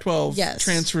the Pac-12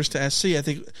 transfers to SC. I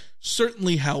think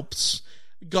certainly helps.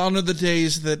 Gone are the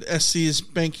days that SC is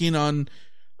banking on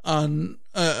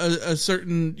a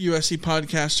certain USC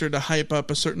podcaster to hype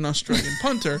up a certain Australian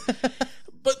punter.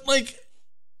 But like,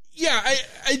 yeah,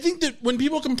 I think that when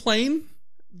people complain,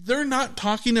 they're not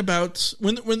talking about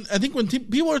when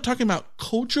people are talking about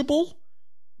coachable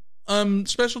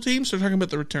special teams, they're talking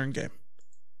about the return game.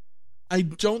 I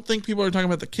don't think people are talking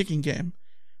about the kicking game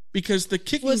because the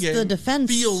kicking game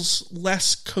feels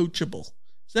less coachable.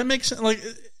 Does that make sense? Like,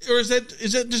 or is that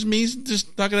just me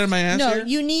just talking out of my ass? No, here?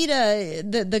 You need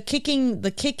the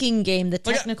kicking game. The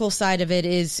technical side of it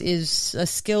is a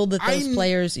skill that those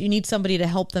players. You need somebody to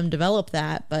help them develop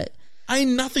that. But I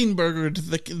nothing burgered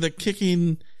the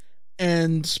kicking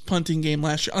and punting game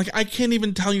last year. Like, I can't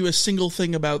even tell you a single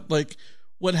thing about like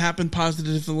what happened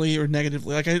positively or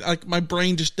negatively. Like my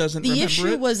brain just doesn't remember it. The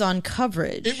issue was on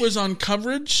coverage. It was on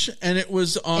coverage and it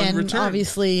was on return. And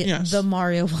obviously the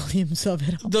Mario Williams of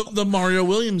it all. The Mario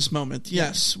Williams moment,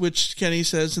 yes. Which Kenny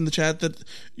says in the chat that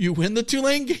you win the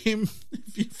Tulane game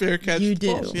if you fair catch the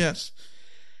balls. Yes.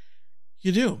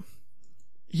 You do.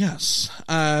 Yes.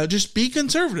 Just be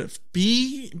conservative.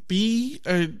 Be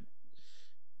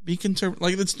conservative.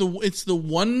 Like it's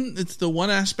the one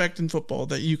aspect in football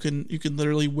that you can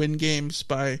literally win games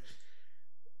by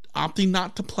opting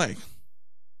not to play.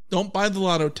 Don't buy the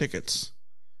lotto tickets.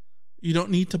 You don't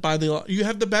need to buy the lotto. You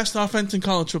have the best offense in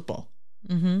college football.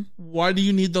 Mm-hmm. Why do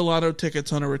you need the lotto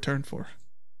tickets on a return for?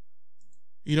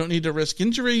 You don't need to risk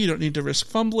injury. You don't need to risk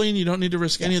fumbling. You don't need to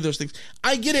risk any of those things.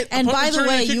 I get it. And by the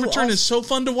way, kick return is so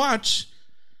fun to watch.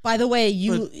 By the way,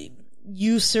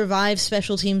 you survive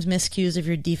special teams miscues if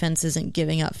your defense isn't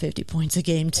giving up 50 points a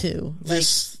game too.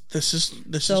 This is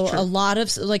so true. A lot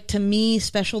of, like, to me,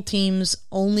 special teams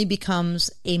only becomes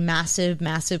a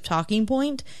massive talking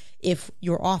point if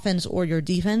your offense or your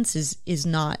defense is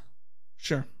not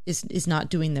is not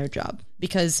doing their job.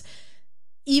 Because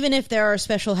even if there are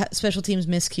special teams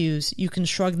miscues, you can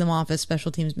shrug them off as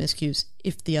special teams miscues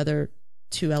if the other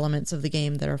two elements of the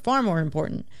game that are far more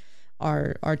important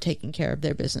are taking care of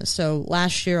their business. So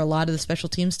last year, a lot of the special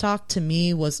teams talk to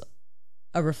me was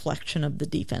a reflection of the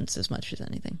defense as much as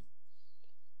anything.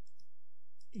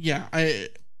 Yeah, I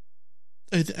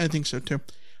think so too.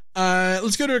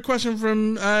 Let's go to a question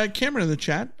from Cameron in the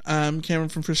chat. Cameron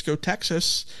from Frisco,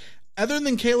 Texas. Other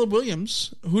than Caleb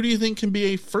Williams, who do you think can be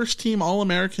a first-team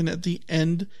All-American at the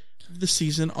end of the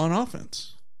season on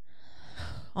offense?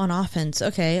 On offense,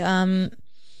 okay.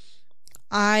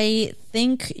 I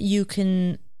think you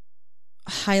can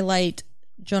highlight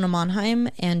Jonah Monheim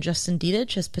and Justin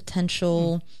Dietich as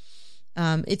potential.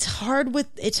 It's hard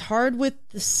with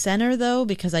the center though,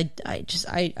 because I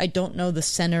don't know the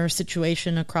center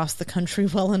situation across the country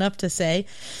well enough to say.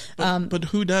 But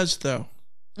who does though?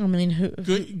 I mean,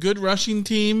 good rushing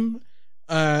team,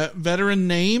 veteran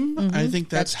name. Mm-hmm. I think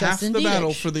that's half the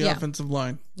battle for the offensive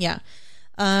line. Yeah.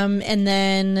 And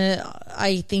then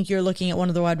I think you're looking at one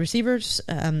of the wide receivers,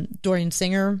 Dorian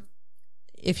Singer.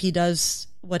 If he does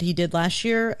what he did last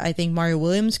year, I think Mario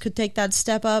Williams could take that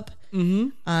step up.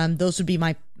 Mm-hmm. Those would be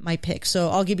my picks. So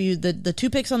I'll give you the two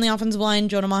picks on the offensive line: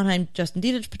 Jonah Monheim, Justin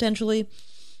Dietich potentially,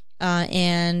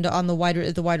 and on the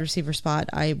wide receiver spot,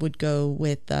 I would go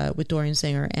with Dorian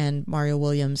Singer and Mario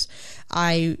Williams.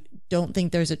 I don't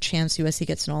think there's a chance USC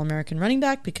gets an All-American running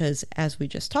back because, as we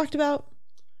just talked about,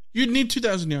 you'd need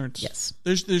 2,000 yards. Yes.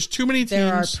 There's too many teams.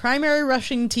 There are primary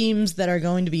rushing teams that are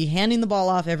going to be handing the ball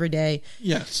off every day.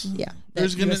 Yes. Yeah.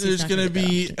 There's gonna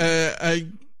be a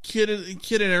kid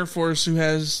at Air Force who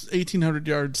has 1,800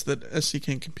 yards that SC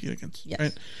can't compete against.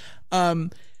 Yes. Right.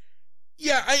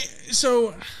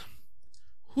 So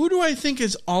who do I think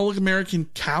is All-American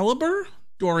caliber?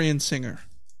 Dorian Singer.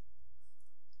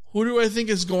 Who do I think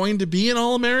is going to be an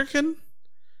All-American?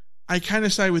 I kind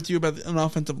of side with you about an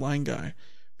offensive line guy.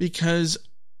 Because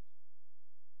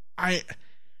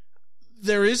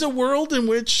there is a world in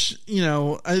which,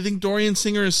 I think Dorian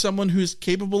Singer is someone who's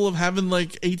capable of having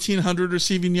like 1,800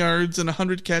 receiving yards and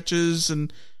 100 catches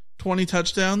and 20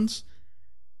 touchdowns.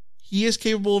 He is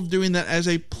capable of doing that as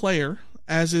a player,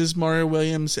 as is Mario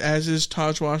Williams, as is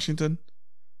Taj Washington.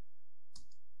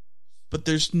 But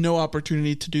there's no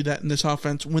opportunity to do that in this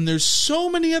offense when there's so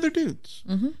many other dudes.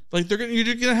 Mm-hmm. Like you're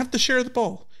going to have to share the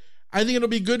ball. I think it'll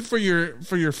be good for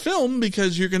your film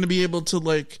because you're going to be able to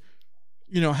like,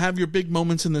 have your big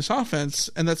moments in this offense,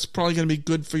 and that's probably going to be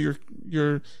good for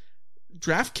your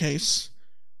draft case.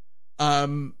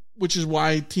 Which is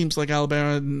why teams like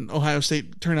Alabama and Ohio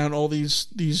State turn out all these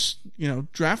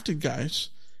drafted guys,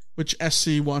 which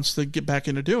SC wants to get back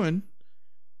into doing.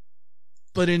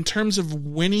 But in terms of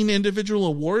winning individual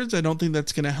awards, I don't think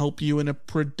that's going to help you in a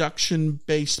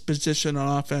production-based position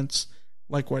on offense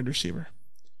like wide receiver.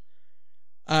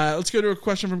 Let's go to a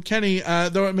question from Kenny.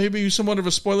 Though it may be somewhat of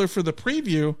a spoiler for the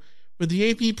preview, with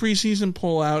the AP preseason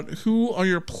poll out, who are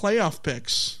your playoff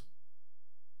picks?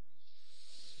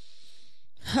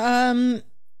 You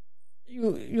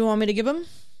want me to give them?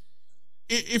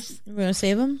 If we're going to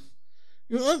save them?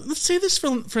 Let's save this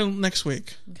for next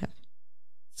week. Okay.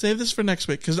 Save this for next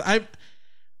week, because I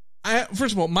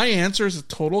first of all, my answer is a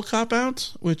total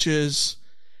cop-out, which is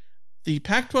the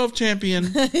Pac-12 champion,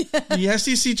 the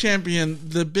SEC champion,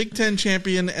 the Big Ten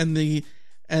champion, and the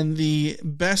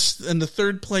best and the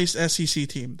third place SEC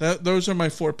team. Those are my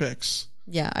 4 picks.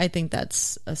 Yeah, I think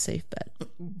that's a safe bet.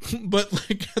 But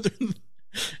like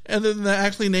other than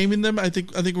actually naming them, I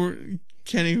think we're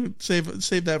Kenny save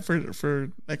that for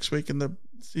next week in the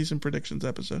season predictions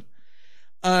episode.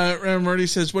 Marty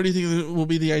says, what do you think will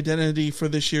be the identity for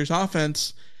this year's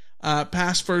offense?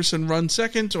 Pass first and run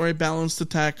second, or a balanced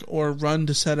attack or run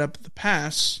to set up the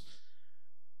pass?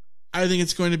 I think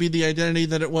it's going to be the identity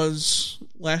that it was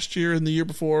last year and the year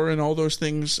before and all those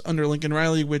things under Lincoln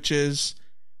Riley, which is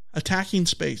attacking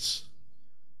space.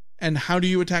 And how do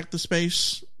you attack the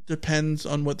space depends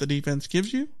on what the defense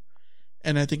gives you.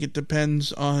 And I think it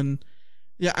depends on,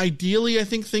 ideally I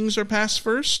think things are pass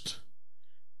first,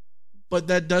 but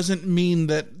that doesn't mean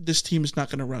that this team is not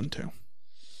going to run to.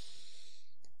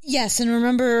 Yes, and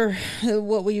remember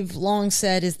what we've long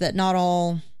said is that not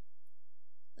all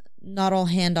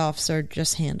handoffs are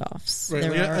just handoffs. Right.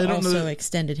 There are also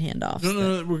extended handoffs. I don't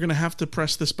know that we're going to have to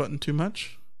press this button too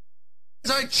much.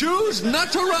 I choose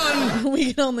not to run.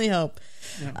 We can only hope.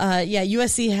 Yeah.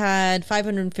 USC had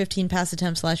 515 pass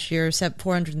attempts last year,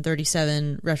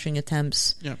 437 rushing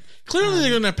attempts. Yeah, clearly they're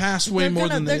going to pass way more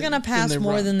than they're going to pass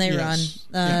more than they run.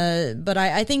 But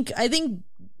I think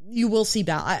you will see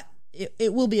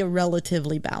it will be a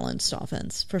relatively balanced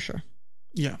offense for sure.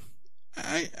 Yeah,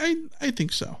 I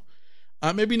think so.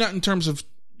 Maybe not in terms of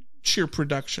sheer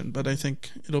production, but I think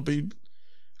it'll be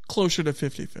closer to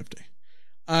 50-50.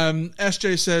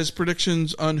 SJ says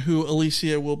predictions on who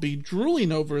Alicia will be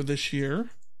drooling over this year.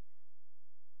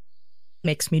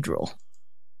 Makes me drool.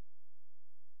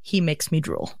 He makes me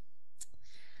drool.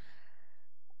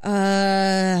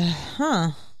 Okay.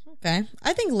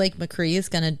 I think Lake McCree is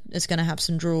gonna have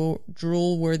some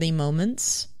drool worthy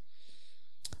moments.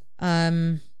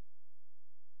 Okay.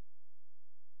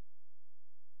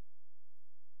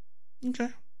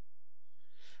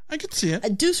 I could see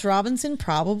it. Deuce Robinson,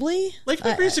 probably. Lake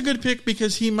McCree's a good pick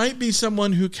because he might be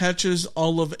someone who catches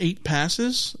all of 8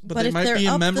 passes, but they might be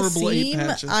a memorable 8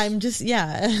 passes. I'm just,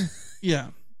 yeah. Yeah.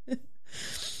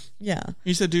 Yeah.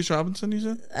 You said Deuce Robinson, you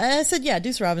said? I said,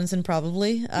 Deuce Robinson,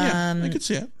 probably. Yeah, I could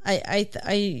see it.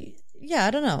 I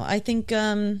don't know. I think,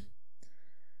 I'm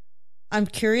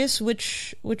curious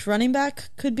which running back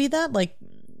could be that. Like,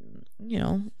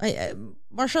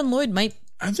 Marshawn Lloyd might.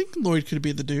 I think Lloyd could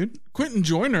be the dude. Quentin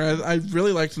Joyner, I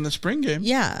really liked in the spring game.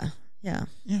 Yeah.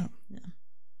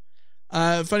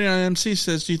 Funny on MC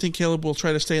says, do you think Caleb will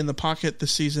try to stay in the pocket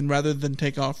this season rather than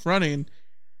take off running?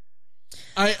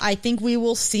 I think we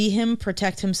will see him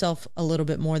protect himself a little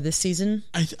bit more this season.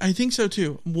 I think so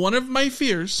too. One of my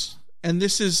fears, and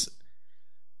this is,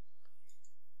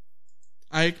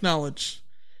 I acknowledge,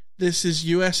 this is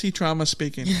USC trauma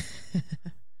speaking.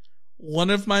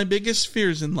 One of my biggest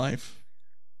fears in life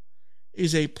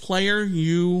is a player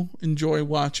you enjoy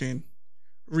watching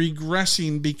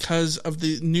regressing because of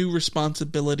the new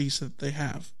responsibilities that they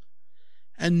have.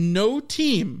 And no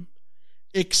team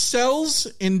excels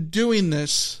in doing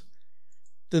this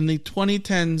than the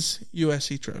 2010s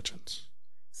USC Trojans.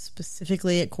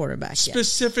 Specifically at quarterback.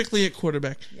 Specifically at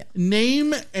quarterback. Yeah.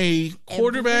 Name a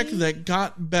quarterback that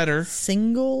got better.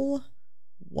 Single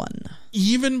one.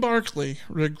 Even Barkley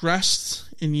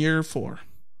regressed in year 4.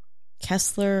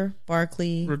 Kessler,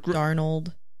 Barkley,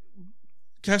 Darnold.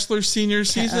 Kessler's senior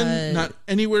season, not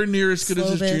anywhere near as good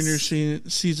as his junior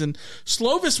season.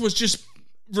 Slovis was just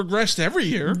regressed every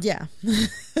year. Yeah.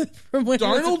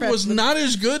 Darnold was not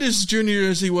as good as junior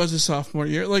as he was his sophomore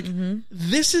year. Like,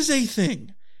 This is a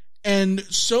thing. And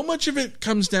so much of it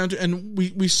comes down to, and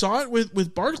we saw it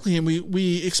with Barkley, and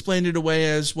we explained it away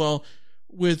as well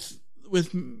with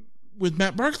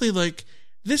Matt Barkley. Like,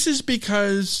 this is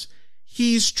because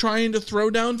he's trying to throw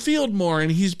downfield more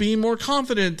and he's being more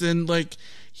confident and like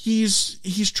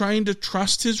he's trying to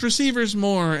trust his receivers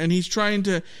more and he's trying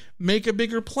to make a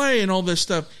bigger play and all this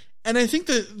stuff. And I think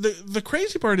the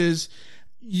crazy part is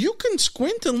you can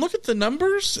squint and look at the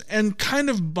numbers and kind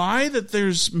of buy that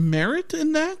there's merit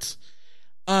in that.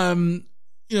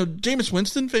 Jameis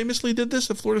Winston famously did this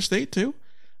at Florida State too.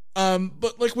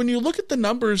 But like when you look at the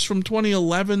numbers from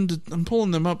 2011 to, I'm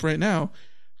pulling them up right now.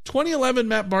 2011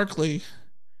 Matt Barkley,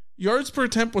 yards per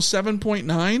attempt was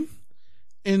 7.9.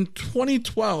 In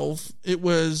 2012, it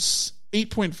was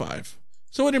 8.5.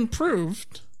 So it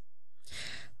improved.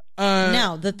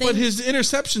 Now the thing, but his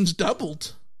interceptions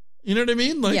doubled. You know what I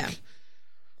mean? Like, yeah.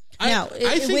 Now,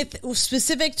 I think, with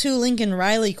specific to Lincoln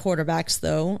Riley quarterbacks,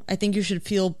 though, I think you should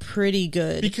feel pretty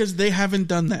good because they haven't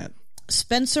done that.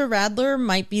 Spencer Rattler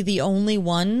might be the only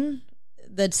one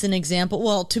that's an example.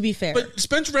 Well, to be fair, but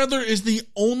Spencer Rattler is the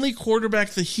only quarterback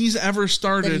that he's ever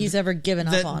started that he's ever given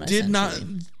up on.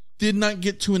 Did not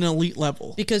get to an elite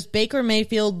level because Baker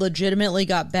Mayfield legitimately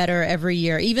got better every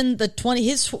year. Even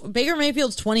Baker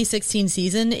Mayfield's 2016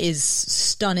 season is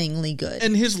stunningly good,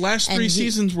 and his last three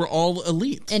seasons were all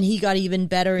elite. And he got even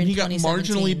better in 2017. He got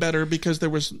marginally better because there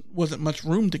wasn't much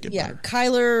room to get better.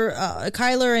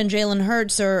 Kyler and Jalen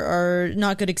Hurts are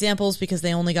not good examples because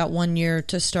they only got 1 year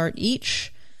to start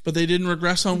each. But they didn't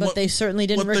regress on they certainly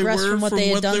didn't regress from what they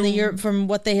had done from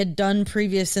what they had done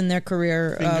previous in their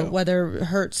career. Whether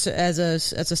Hurts as a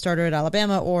starter at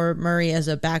Alabama or Murray as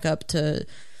a backup to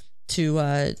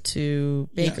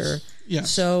Baker. Yes.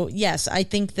 So yes, I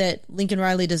think that Lincoln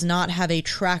Riley does not have a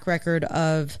track record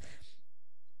of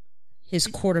his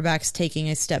quarterbacks taking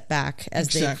a step back as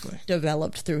they've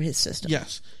developed through his system.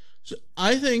 Yes. So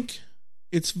I think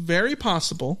it's very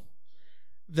possible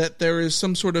that there is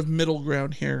some sort of middle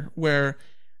ground here, where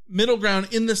middle ground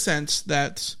in the sense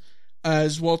that,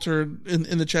 as Walter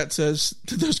in the chat says,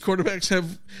 do those quarterbacks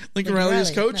have Lincoln Riley as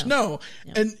coach? No.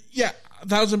 And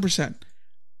 1,000%.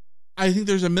 I think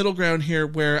there's a middle ground here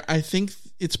where I think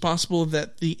it's possible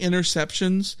that the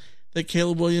interceptions that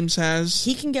Caleb Williams has,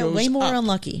 he can get way more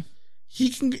unlucky. He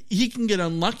can get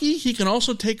unlucky. He can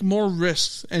also take more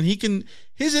risks, and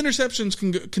his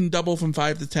interceptions can double from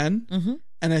 5 to 10. Mm-hmm.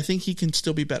 And I think he can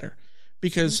still be better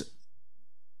because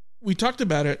we talked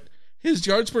about it. His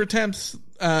yards per attempt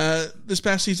this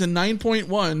past season,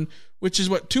 9.1, which is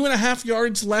 2.5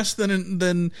 yards less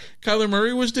than Kyler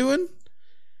Murray was doing.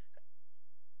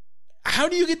 How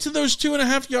do you get to those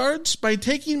 2.5 yards? By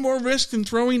taking more risk and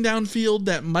throwing downfield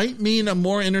that might mean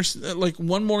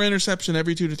one more interception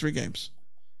every 2 to 3 games.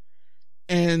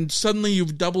 And suddenly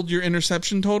you've doubled your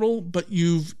interception total, but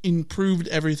you've improved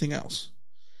everything else.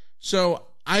 So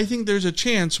I think there's a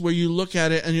chance where you look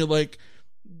at it and you're like,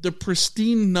 the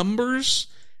pristine numbers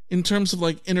in terms of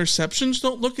like interceptions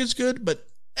don't look as good, but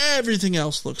everything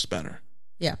else looks better.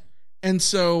 Yeah. And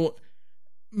so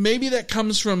maybe that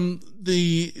comes from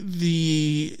this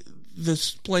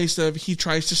place of he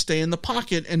tries to stay in the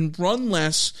pocket and run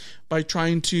less by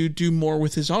trying to do more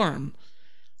with his arm.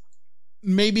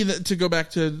 Maybe that, to go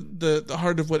back to the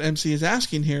heart of what MC is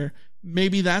asking here,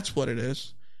 maybe that's what it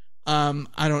is.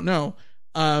 I don't know.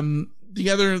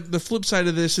 The flip side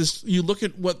of this is you look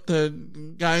at what the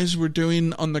guys were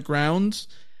doing on the ground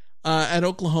at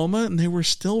Oklahoma, and they were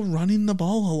still running the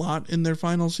ball a lot in their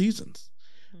final seasons.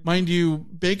 Mind you,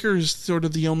 Baker is sort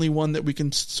of the only one that we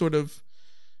can sort of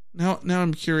now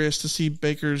I'm curious to see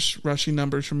Baker's rushing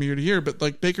numbers from year to year, but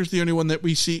like Baker's the only one that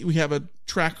we have a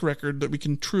track record that we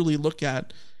can truly look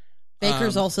at.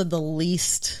 Baker's also the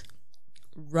least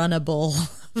runnable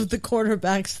of the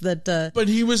quarterbacks that but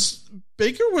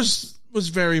Baker was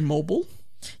very mobile.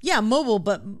 Yeah, mobile,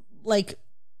 but like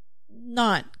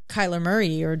not Kyler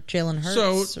Murray or Jalen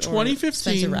Hurts. So 2015,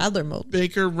 Spencer Rattler mobile.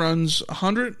 Baker runs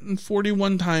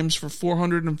 141 times for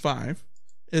 405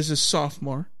 as a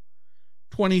sophomore.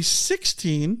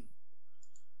 2016,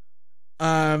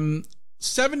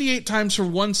 78 times for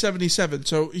 177.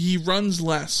 So he runs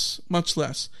less, much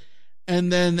less. And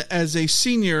then as a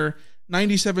senior,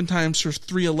 97 times for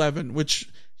 311, which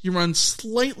he runs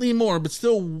slightly more, but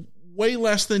still way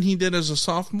less than he did as a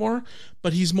sophomore,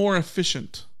 but he's more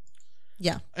efficient.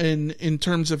 Yeah. In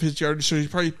terms of his yardage, so he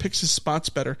probably picks his spots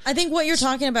better. I think what you're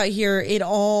talking about here, it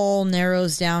all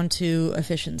narrows down to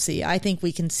efficiency. I think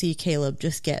we can see Caleb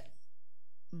just get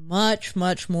much,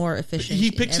 much more efficient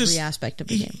in every aspect of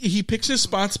the game. He picks his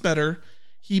spots better.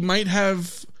 He might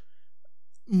have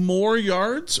more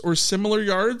yards or similar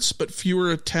yards, but fewer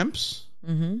attempts.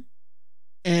 Mm-hmm.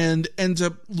 And ends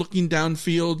up looking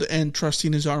downfield and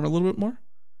trusting his arm a little bit more.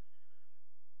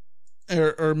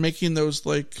 Or making those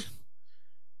like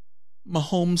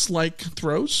Mahomes-like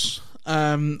throws.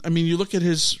 I mean, you look at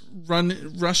his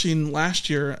rushing last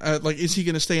year. Is he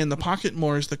going to stay in the pocket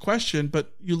more is the question.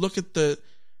 But you look at the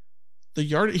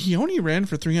yard. He only ran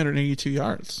for 382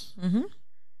 yards. Mm-hmm.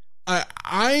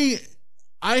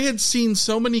 I had seen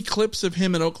so many clips of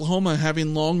him at Oklahoma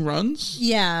having long runs.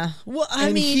 Yeah. Well,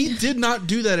 I mean, he did not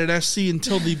do that at SC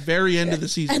until the very end of the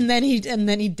season. And then he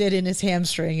did in his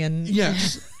hamstring. And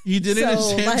yes, he did in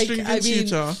his hamstring against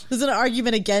Utah. There's an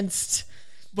argument against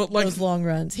those long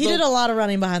runs. He did a lot of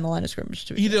running behind the line of scrimmage,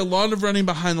 too. He did a lot of running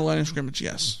behind the line of scrimmage,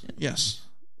 yes. Yes,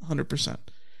 100%.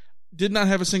 Did not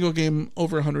have a single game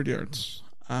over 100 yards.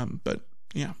 But,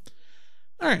 yeah.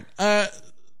 All right.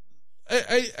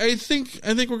 I think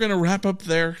we're going to wrap up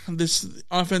there. This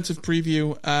offensive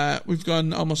preview. We've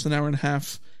gone almost an hour and a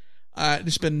half.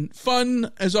 It's been fun,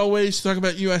 as always, to talk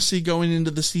about USC going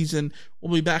into the season.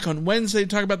 We'll be back on Wednesday to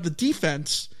talk about the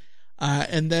defense.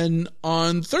 And then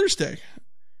on Thursday,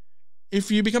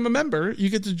 if you become a member, you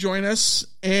get to join us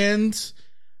and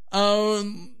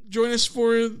join us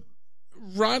for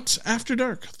Rot After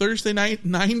Dark, Thursday night,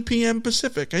 9 p.m.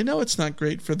 Pacific. I know it's not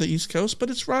great for the East Coast,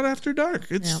 but it's Rot After Dark.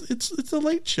 It's a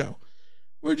late show.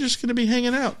 We're just going to be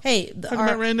hanging out. Hey, talking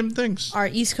about random things. Our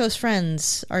East Coast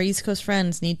friends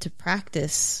need to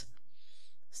practice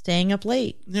staying up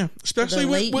late. Yeah, especially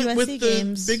with the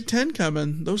games. Big Ten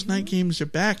coming. Those night games are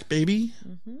back, baby.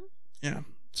 Mm-hmm. Yeah.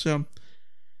 So,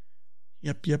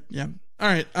 yep. All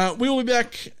right. We will be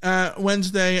back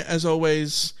Wednesday, as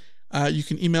always. You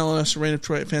can email us at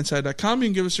rantoftroy@fanside.com. You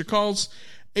can give us your calls,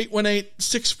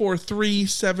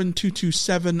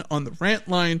 818-643-7227 on the rant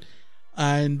line.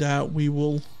 And we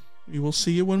will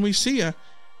see you when we see you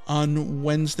on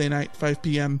Wednesday night, 5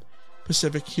 p.m.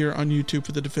 Pacific, here on YouTube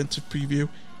for the defensive preview.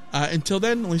 Until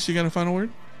then, Alicia, you got a final word?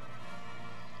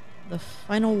 The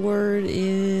final word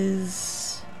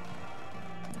is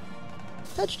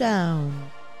touchdown.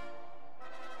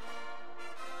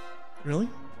 Really?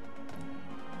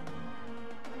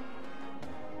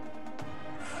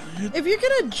 If you're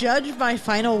gonna judge my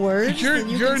final words, then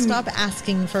you can stop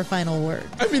asking for final words.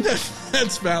 I mean,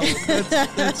 that's valid.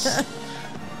 That's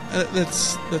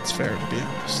fair, to be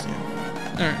honest.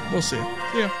 Yeah. All right, we'll see you.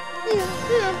 See ya.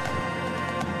 Yeah.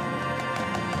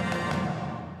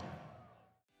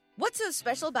 What's so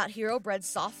special about Hero Bread's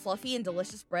soft, fluffy, and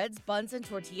delicious breads, buns, and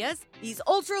tortillas? These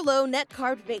ultra-low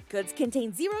net-carb baked goods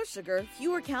contain zero sugar,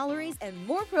 fewer calories, and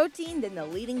more protein than the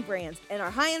leading brands, and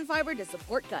are high in fiber to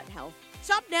support gut health.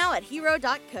 Shop now at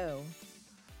hero.co.